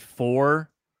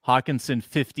 34, Hawkinson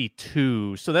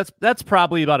 52. So that's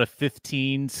probably about a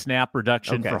 15 snap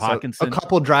reduction for Hawkinson. A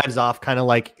couple drives off, kind of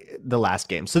like the last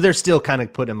game. So they're still kind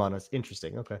of put him on us.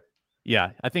 Interesting. Okay.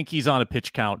 Yeah, I think he's on a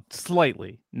pitch count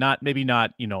slightly, maybe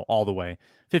not all the way.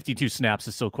 52 snaps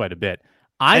is still quite a bit.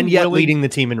 Leading the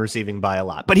team in receiving by a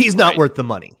lot, but he's not worth the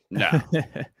money.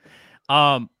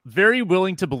 No. Very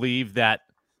willing to believe that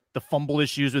the fumble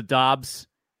issues with Dobbs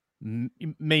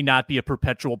may not be a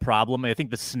perpetual problem. I think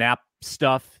the snap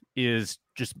stuff is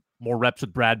just more reps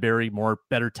with Bradbury,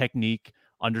 better technique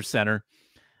under center.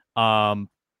 When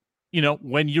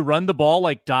you run the ball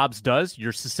like Dobbs does,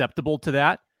 you're susceptible to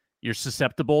that. You're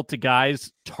susceptible to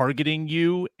guys targeting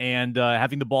you and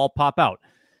having the ball pop out.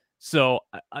 So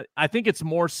I think it's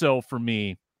more so for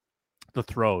me, the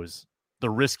throws,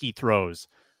 the risky throws.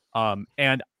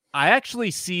 And I actually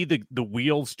see the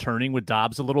wheels turning with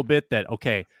Dobbs a little bit that,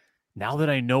 okay, now that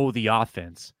I know the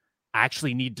offense, I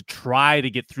actually need to try to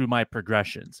get through my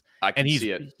progressions. I can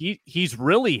see it. He's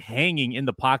really hanging in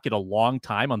the pocket a long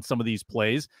time on some of these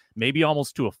plays, maybe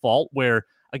almost to a fault, where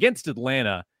against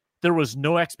Atlanta, there was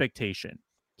no expectation.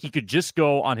 He could just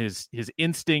go on his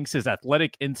instincts, his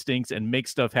athletic instincts, and make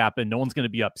stuff happen. No one's going to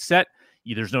be upset.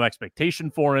 There's no expectation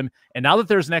for him. And now that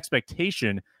there's an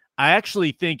expectation, I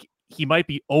actually think he might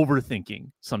be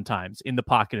overthinking sometimes in the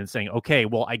pocket and saying, okay,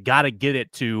 well, I got to get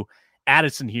it to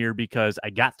Addison here because I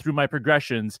got through my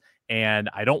progressions and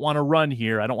I don't want to run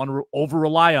here. I don't want to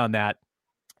over-rely on that.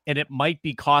 And it might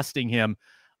be costing him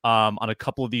on a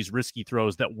couple of these risky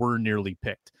throws that were nearly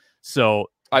picked. So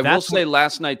I will say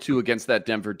last night, too, against that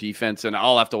Denver defense, and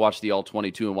I'll have to watch the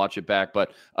All-22 and watch it back,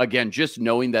 but again, just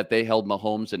knowing that they held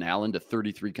Mahomes and Allen to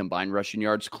 33 combined rushing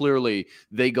yards, clearly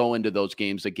they go into those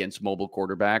games against mobile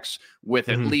quarterbacks with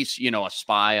at least, a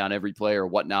spy on every play or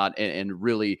whatnot, and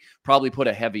really probably put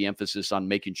a heavy emphasis on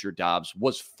making sure Dobbs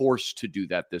was forced to do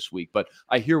that this week. But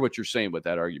I hear what you're saying with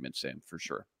that argument, Sam, for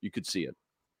sure. You could see it.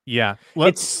 Yeah.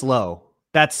 It's slow.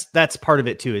 That's part of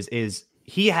it, too, is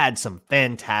he had some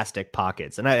fantastic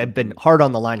pockets, and I've been hard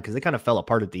on the line because they kind of fell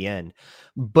apart at the end.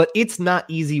 But it's not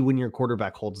easy when your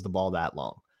quarterback holds the ball that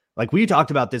long. Like we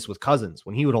talked about this with Cousins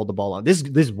when he would hold the ball on. This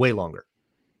is way longer.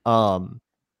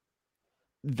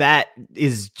 that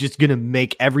is just going to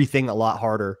make everything a lot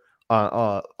harder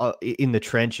in the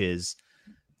trenches,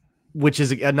 which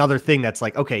is another thing that's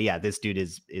like, okay, yeah, this dude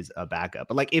is a backup.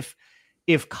 But like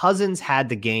if Cousins had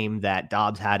the game that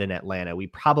Dobbs had in Atlanta, we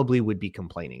probably would be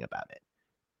complaining about it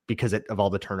because of all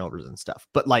the turnovers and stuff.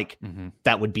 But like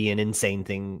that would be an insane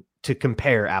thing to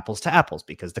compare apples to apples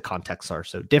because the contexts are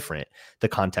so different. The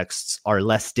contexts are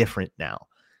less different now.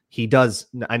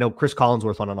 I know Chris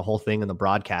Collinsworth went on a whole thing in the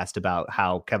broadcast about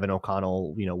how Kevin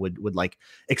O'Connell, would like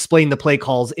explain the play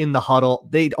calls in the huddle.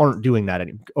 They aren't doing that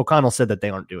anymore. O'Connell said that they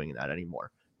aren't doing that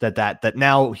anymore. That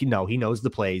now he knows the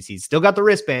plays. He's still got the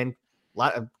wristband.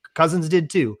 Cousins did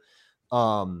too.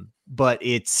 But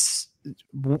it's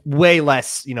way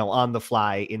less, on the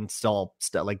fly install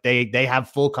stuff. Like they have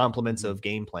full complements of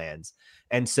game plans.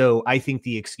 And so I think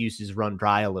the excuses run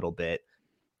dry a little bit.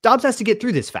 Dobbs has to get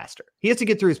through this faster. He has to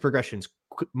get through his progressions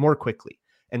more quickly,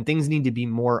 and things need to be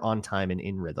more on time and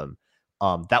in rhythm.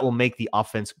 That will make the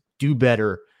offense do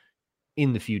better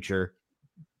in the future,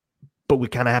 but we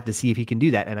kind of have to see if he can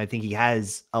do that. And I think he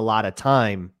has a lot of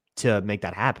time to make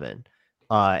that happen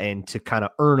and to kind of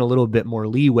earn a little bit more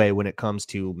leeway when it comes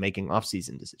to making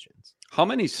offseason decisions. How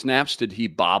many snaps did he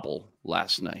bobble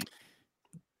last night?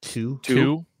 Two.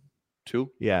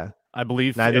 Yeah. I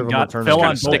believe neither of them fell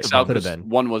on sticks out. Could have been.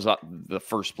 One was the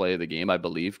first play of the game, I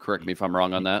believe. Correct me if I'm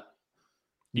wrong on that.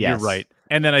 Yes. You're right.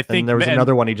 And then I think there was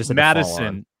another one he just had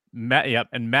Madison.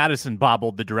 And Madison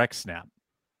bobbled the direct snap,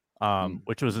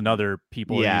 which was another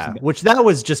people. Yeah, which that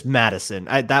was just Madison.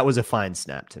 That was a fine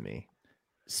snap to me.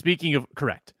 Speaking of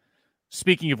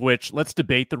which, let's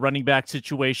debate the running back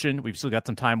situation. We've still got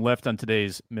some time left on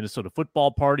today's Minnesota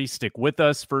football party. Stick with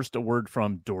us. First, a word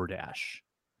from DoorDash.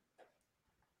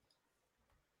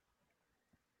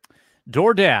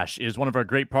 DoorDash is one of our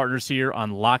great partners here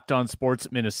on Locked On Sports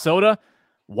Minnesota.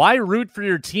 Why root for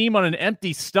your team on an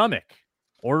empty stomach?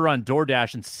 Order on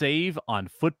DoorDash and save on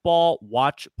football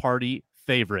watch party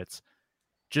favorites.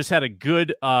 Just had a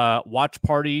good watch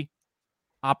party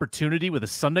opportunity with a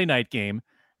Sunday night game.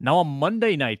 Now a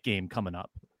Monday night game coming up.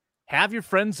 Have your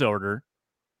friends order,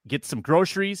 get some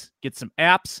groceries, get some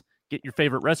apps, get your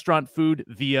favorite restaurant food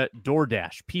via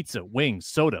DoorDash. Pizza, wings,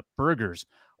 soda, burgers,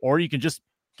 or you can just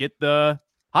get the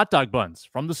hot dog buns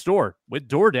from the store with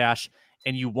DoorDash,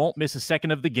 and you won't miss a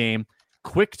second of the game.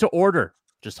 Quick to order.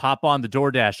 Just hop on the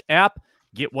DoorDash app,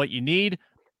 get what you need,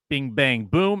 bing, bang,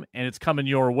 boom, and it's coming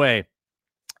your way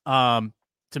to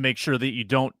make sure that you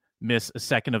don't miss a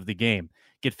second of the game.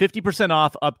 Get 50%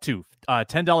 off up to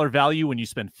 $10 value when you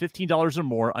spend $15 or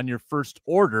more on your first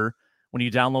order when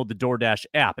you download the DoorDash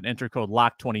app and enter code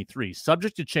LOCK23.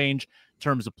 Subject to change,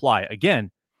 terms apply. Again,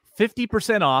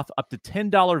 50% off up to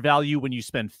 $10 value when you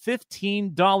spend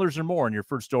 $15 or more on your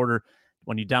first order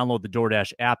when you download the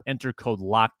DoorDash app. Enter code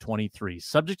LOCK23.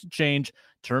 Subject to change,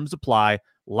 terms apply.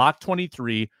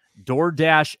 LOCK23,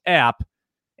 DoorDash app,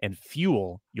 and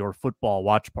fuel your football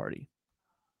watch party.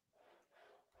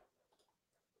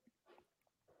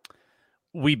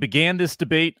 We began this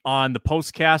debate on the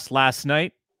postcast last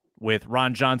night with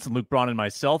Ron Johnson, Luke Braun, and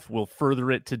myself. We'll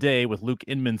further it today with Luke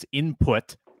Inman's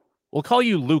input. We'll call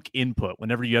you Luke Input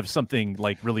whenever you have something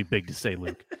like really big to say,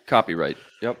 Luke. Copyright.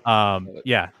 Yep.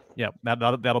 Yeah.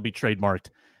 That'll be trademarked.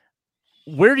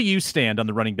 Where do you stand on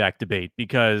the running back debate?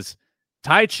 Because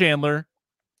Ty Chandler,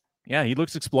 he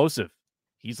looks explosive.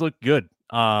 He's looked good.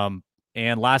 And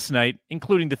last night,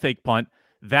 including the fake punt,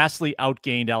 vastly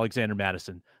outgained Alexander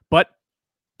Mattison. But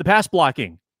the pass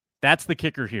blocking, that's the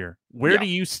kicker here. Where do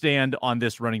you stand on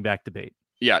this running back debate?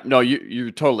 Yeah, no, you're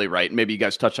totally right. Maybe you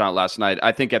guys touched on it last night.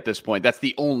 I think at this point, that's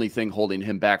the only thing holding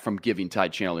him back from giving Ty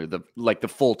Chandler the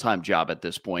full-time job at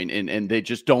this point. And they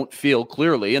just don't feel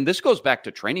clearly. And this goes back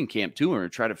to training camp too, and we're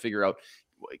trying to figure out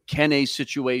Kenne's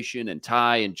situation and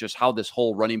Ty and just how this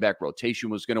whole running back rotation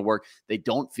was going to work. They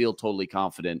don't feel totally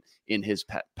confident in his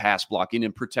pass blocking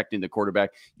and protecting the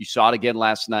quarterback. You saw it again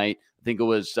last night. I think it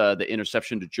was the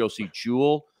interception to Josie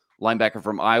Jewell, linebacker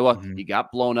from Iowa. He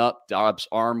got blown up. Dobbs'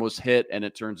 arm was hit, and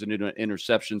it turns into an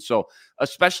interception. So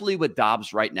especially with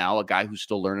Dobbs right now, a guy who's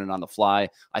still learning on the fly,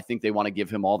 I think they want to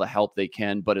give him all the help they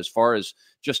can. But as far as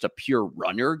just a pure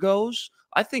runner goes,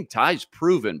 I think Ty's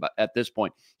proven, but at this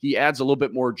point, he adds a little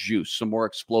bit more juice, some more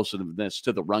explosiveness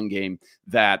to the run game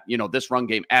that, this run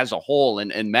game as a whole.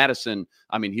 And Madison,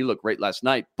 he looked great last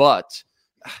night, but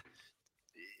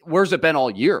where's it been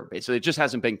all year? Basically, it just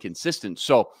hasn't been consistent.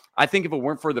 So I think if it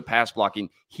weren't for the pass blocking,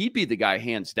 he'd be the guy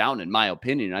hands down, in my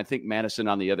opinion. And I think Madison,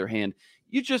 on the other hand,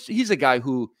 he's a guy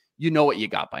who, what you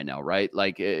got by now, right?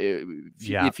 Like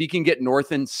if he can get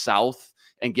north and south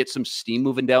and get some steam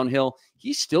moving downhill,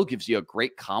 he still gives you a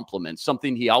great compliment,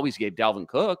 something he always gave Dalvin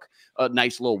Cook a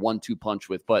nice little 1-2 punch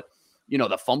with. But,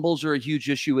 the fumbles are a huge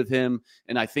issue with him.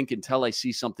 And I think until I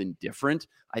see something different,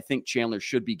 I think Chandler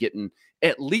should be getting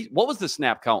at least, what was the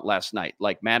snap count last night?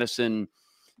 Like Madison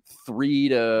 3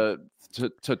 to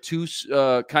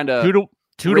 2, kind of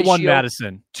 2 to 1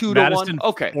 Madison. 2 Madison, to 1.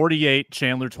 Okay. 48,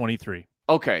 Chandler 23.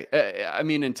 Okay.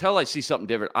 Until I see something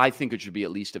different, I think it should be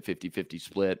at least a 50-50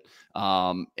 split.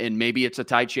 And maybe it's a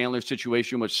Ty Chandler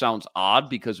situation, which sounds odd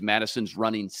because Madison's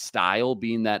running style,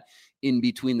 being that in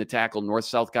between the tackle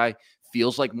north-south guy,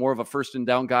 feels like more of a first and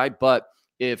down guy. But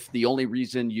if the only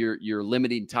reason you're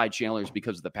limiting Ty Chandler is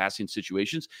because of the passing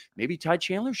situations, maybe Ty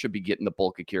Chandler should be getting the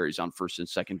bulk of carries on first and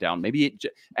second down, maybe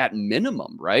at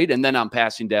minimum, right? And then on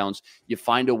passing downs, you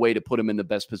find a way to put him in the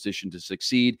best position to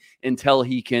succeed until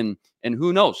he can. And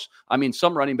who knows? I mean,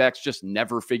 some running backs just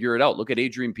never figure it out. Look at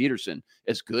Adrian Peterson,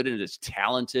 as good and as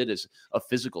talented as a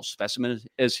physical specimen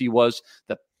as he was.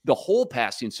 The whole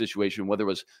passing situation, whether it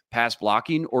was pass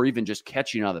blocking or even just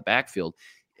catching out of the backfield,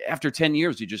 after 10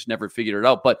 years, he just never figured it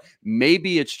out. But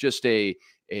maybe it's just a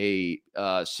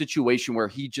situation where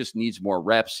he just needs more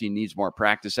reps. He needs more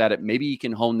practice at it. Maybe he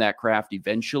can hone that craft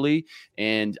eventually.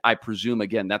 And I presume,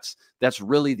 again, that's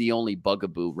really the only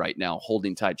bugaboo right now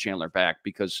holding Ty Chandler back,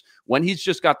 because when he's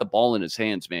just got the ball in his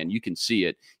hands, man, you can see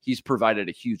it. He's provided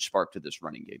a huge spark to this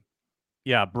running game.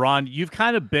 Yeah, Bron, you've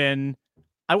kind of been,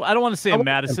 I don't want to say a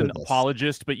Madison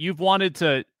apologist, but you've wanted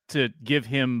to give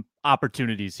him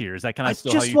opportunities here. Is that kind of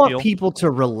still how you feel? I just want people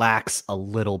to relax a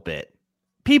little bit.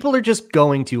 People are just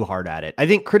going too hard at it. I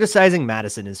think criticizing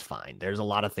Madison is fine. There's a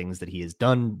lot of things that he has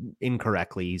done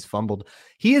incorrectly. He's fumbled.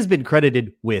 He has been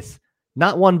credited with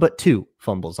not 1, but 2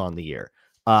 fumbles on the year.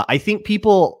 I think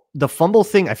the fumble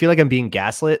thing, I feel like I'm being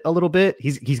gaslit a little bit.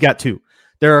 He's got 2.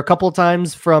 There are a couple of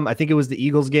times from, I think it was the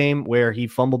Eagles game, where he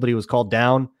fumbled, but he was called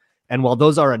down. And while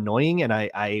those are annoying, and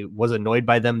I was annoyed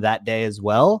by them that day as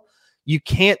well, you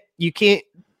can't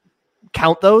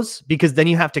count those, because then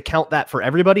you have to count that for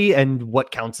everybody. And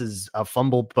what counts as a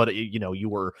fumble, but you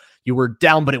were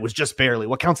down, but it was just barely.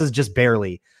 What counts as just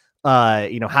barely?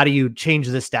 How do you change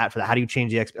the stat for that? How do you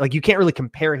change the you can't really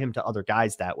compare him to other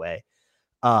guys that way.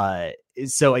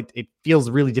 So it feels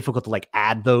really difficult to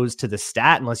add those to the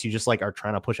stat unless you just are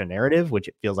trying to push a narrative, which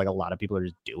it feels like a lot of people are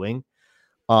just doing.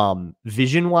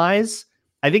 Vision wise,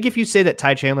 I think if you say that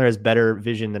Ty Chandler has better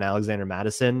vision than Alexander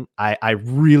Madison, I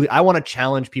want to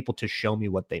challenge people to show me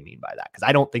what they mean by that, because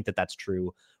I don't think that that's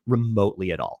true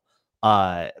remotely at all.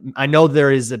 I know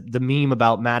there is the meme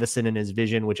about Madison and his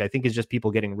vision, which I think is just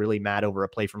people getting really mad over a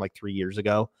play from 3 years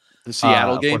ago. The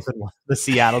Seattle game, the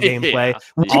Seattle game play,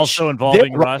 also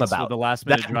involving Russ with the last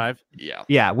minute drive.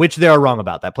 Yeah, which they are wrong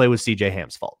about. That play was CJ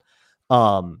Ham's fault.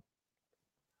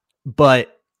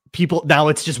 But people now,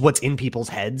 it's just what's in people's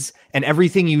heads, and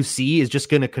everything you see is just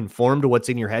going to conform to what's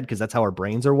in your head, because that's how our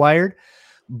brains are wired.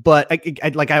 But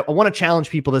I want to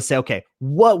challenge people to say, okay,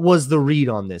 what was the read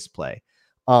on this play?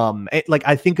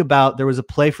 I think about, there was a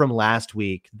play from last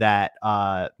week that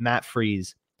Matt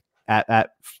Freeze at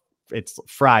it's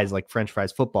Fries, like French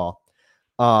fries football,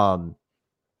 who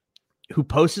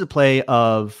posted a play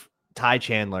of Ty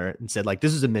Chandler and said,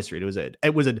 this is a misread.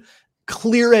 It was a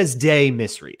clear as day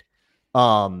misread.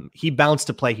 He bounced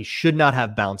a play. He should not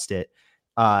have bounced it,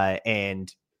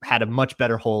 and had a much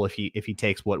better hole if he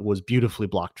takes what was beautifully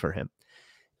blocked for him.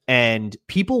 And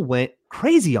people went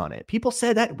crazy on it. People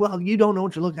said that, well, you don't know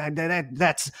what you're looking at.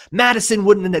 That's Madison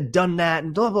wouldn't have done that.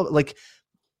 And blah, blah, blah.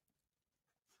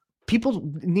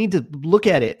 People need to look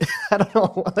at it. I don't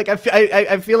know.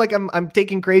 I feel like I'm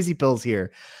taking crazy pills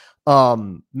here.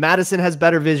 Madison has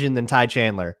better vision than Ty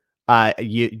Chandler.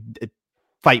 You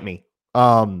fight me.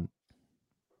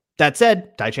 That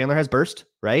said, Ty Chandler has burst,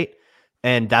 right?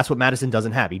 And that's what Madison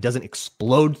doesn't have. He doesn't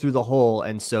explode through the hole.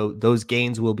 And so those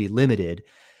gains will be limited.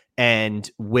 And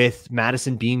with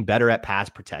Madison being better at pass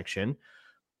protection,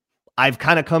 I've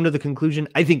kind of come to the conclusion,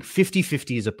 I think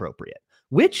 50-50 is appropriate.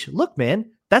 Which, look, man,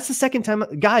 that's the second time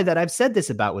guy that I've said this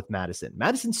about with Madison.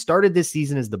 Madison started this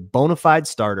season as the bona fide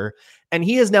starter, and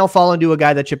he has now fallen to a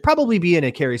guy that should probably be in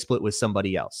a carry split with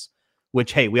somebody else,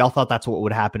 which, hey, we all thought that's what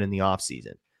would happen in the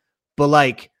offseason. But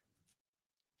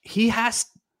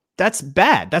that's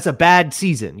bad. That's a bad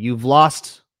season. You've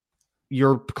lost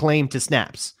your claim to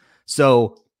snaps.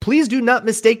 So please do not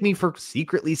mistake me for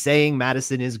secretly saying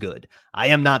Madison is good. I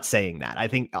am not saying that. I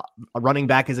think a running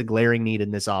back is a glaring need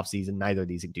in this offseason. Neither of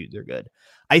these dudes are good.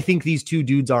 I think these two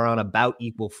dudes are on about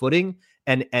equal footing,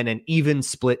 and an even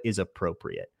split is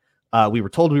appropriate. We were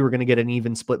told we were going to get an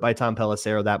even split by Tom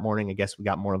Pelissero that morning. I guess we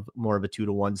got more of a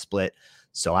 2-to-1 split.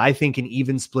 So I think an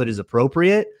even split is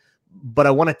appropriate. but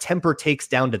I want to temper takes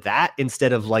down to that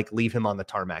instead of like leave him on the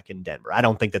tarmac in Denver. I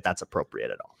don't think that that's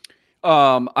appropriate at all.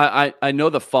 I know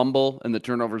the fumble and the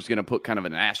turnover is going to put kind of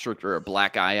an asterisk or a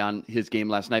black eye on his game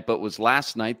last night, but was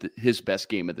last night his best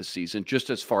game of the season,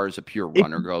 just as far as a pure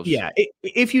runner goes? Yeah.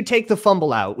 If you take the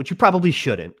fumble out, which you probably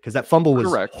shouldn't, because that fumble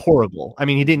was horrible. I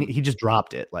mean, he just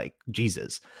dropped it like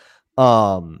Jesus.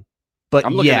 But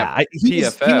I'm looking at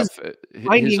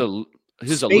PFF,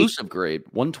 his elusive grade,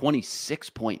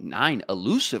 126.9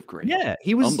 elusive grade. Yeah,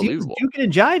 he was duking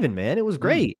and jiving, man. It was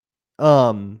great.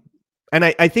 And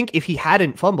I think if he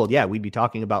hadn't fumbled, we'd be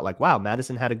talking about like, wow,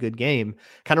 Madison had a good game.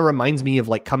 Kind of reminds me of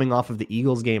like coming off of the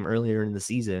Eagles game earlier in the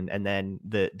season, and then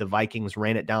the Vikings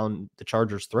ran it down the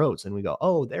Chargers' throats, and we go,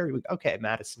 oh, there we go. Okay,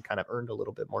 Madison kind of earned a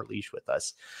little bit more leash with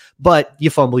us, but you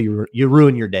fumble, you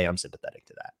ruin your day. I'm sympathetic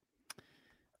to that.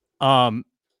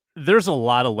 There's a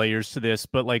lot of layers to this,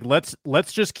 but like let's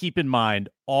just keep in mind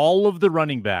all of the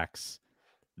running backs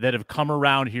that have come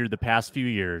around here the past few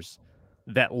years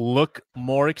that look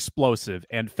more explosive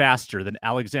and faster than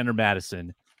Alexander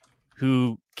Madison,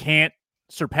 who can't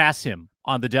surpass him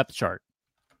on the depth chart.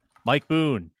 Mike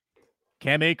Boone,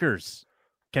 Cam Akers,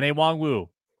 Kene Nwangwu,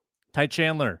 Ty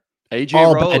Chandler, AJ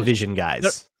all Rose. bad vision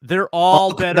guys. They're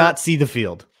all better. Could not see the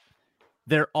field.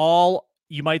 They're all,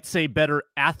 you might say, better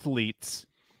athletes,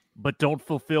 but don't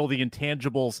fulfill the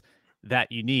intangibles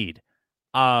that you need.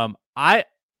 I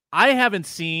haven't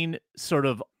seen sort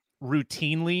of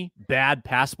routinely bad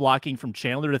pass blocking from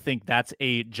Chandler to think that's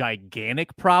a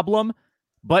gigantic problem,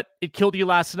 but it killed you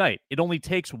last night. It only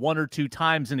takes one or two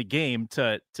times in a game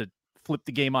to flip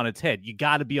the game on its head. You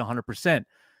got to be 100%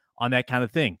 on that kind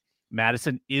of thing.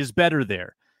 Madison is better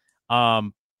there.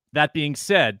 That being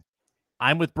said,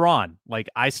 I'm with Braun. Like,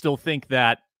 I still think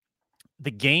that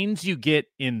the gains you get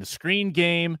in the screen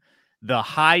game, the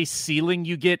high ceiling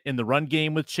you get in the run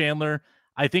game with Chandler,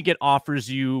 I think it offers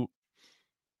you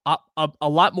a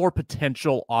lot more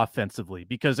potential offensively,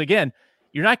 because again,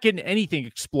 you're not getting anything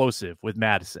explosive with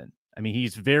Madison. I mean,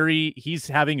 he's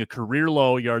having a career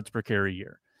low yards per carry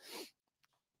year.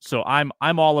 So I'm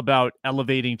all about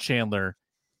elevating Chandler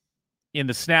in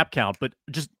the snap count, but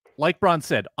just like Braun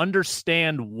said,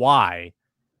 understand why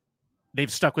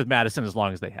they've stuck with Madison as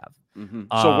long as they have. Mm-hmm.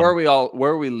 So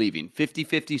where are we leaving?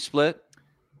 50-50 split?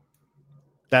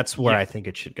 That's where I think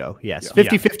it should go. Yes.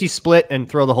 50-50 split and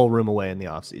throw the whole room away in the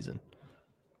offseason.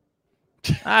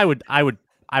 I would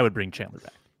bring Chandler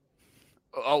back.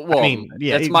 Well, I mean,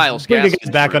 that's Miles Bring the guys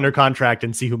back under contract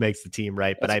and see who makes the team,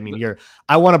 right? But I mean,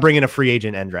 I want to bring in a free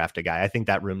agent and draft a guy. I think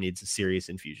that room needs a serious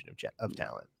infusion of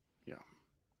talent. Yeah.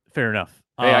 Fair enough.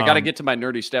 Hey, I got to get to my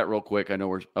nerdy stat real quick. I know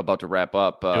we're about to wrap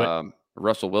up.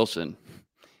 Russell Wilson.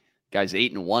 Guy's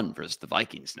 8-1 versus the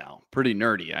Vikings now. Pretty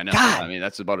nerdy, I know. God. I mean,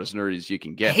 that's about as nerdy as you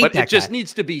can get. But it just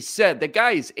needs to be said. The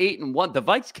guy is 8-1. The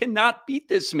Vikes cannot beat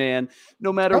this man,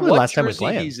 no matter what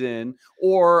jersey he's in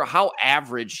or how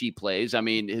average he plays. I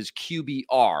mean, his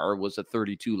QBR was a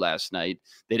 32 last night.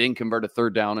 They didn't convert a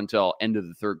third down until end of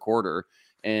the third quarter.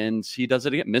 And he does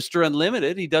it again. Mr.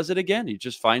 Unlimited, he does it again. He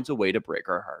just finds a way to break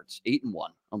our hearts. 8-1.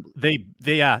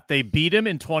 They beat him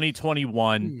in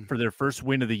 2021 for their first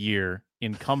win of the year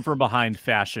in come from behind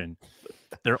fashion.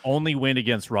 Their only win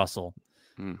against Russell.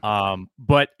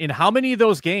 But in how many of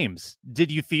those games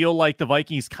did you feel like the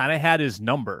Vikings kind of had his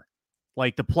number?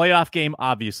 Like the playoff game,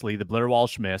 obviously, the Blair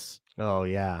Walsh miss. Oh,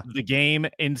 yeah. The game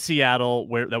in Seattle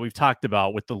that we've talked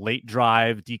about with the late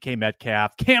drive, DK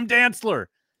Metcalf, Cam Dantzler.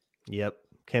 Yep.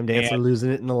 Cam Dantzler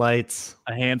losing it in the lights.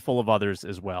 A handful of others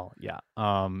as well. Yeah.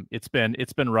 It's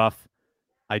been rough.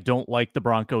 I don't like the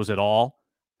Broncos at all.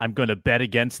 I'm going to bet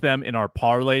against them in our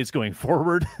parlays going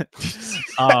forward.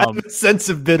 A sense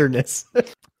of bitterness.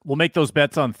 We'll make those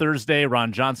bets on Thursday.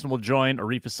 Ron Johnson will join.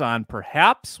 Arif Hassan,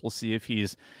 perhaps. We'll see if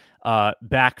he's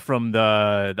back from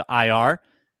the IR.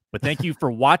 But thank you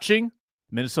for watching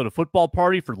Minnesota Football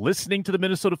Party, for listening to the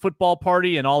Minnesota Football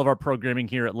Party and all of our programming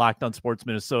here at Locked On Sports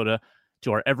Minnesota.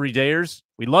 To our everydayers,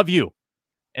 we love you,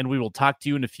 and we will talk to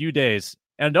you in a few days.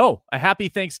 And a happy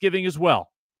Thanksgiving as well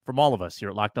from all of us here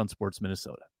at Locked On Sports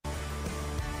Minnesota.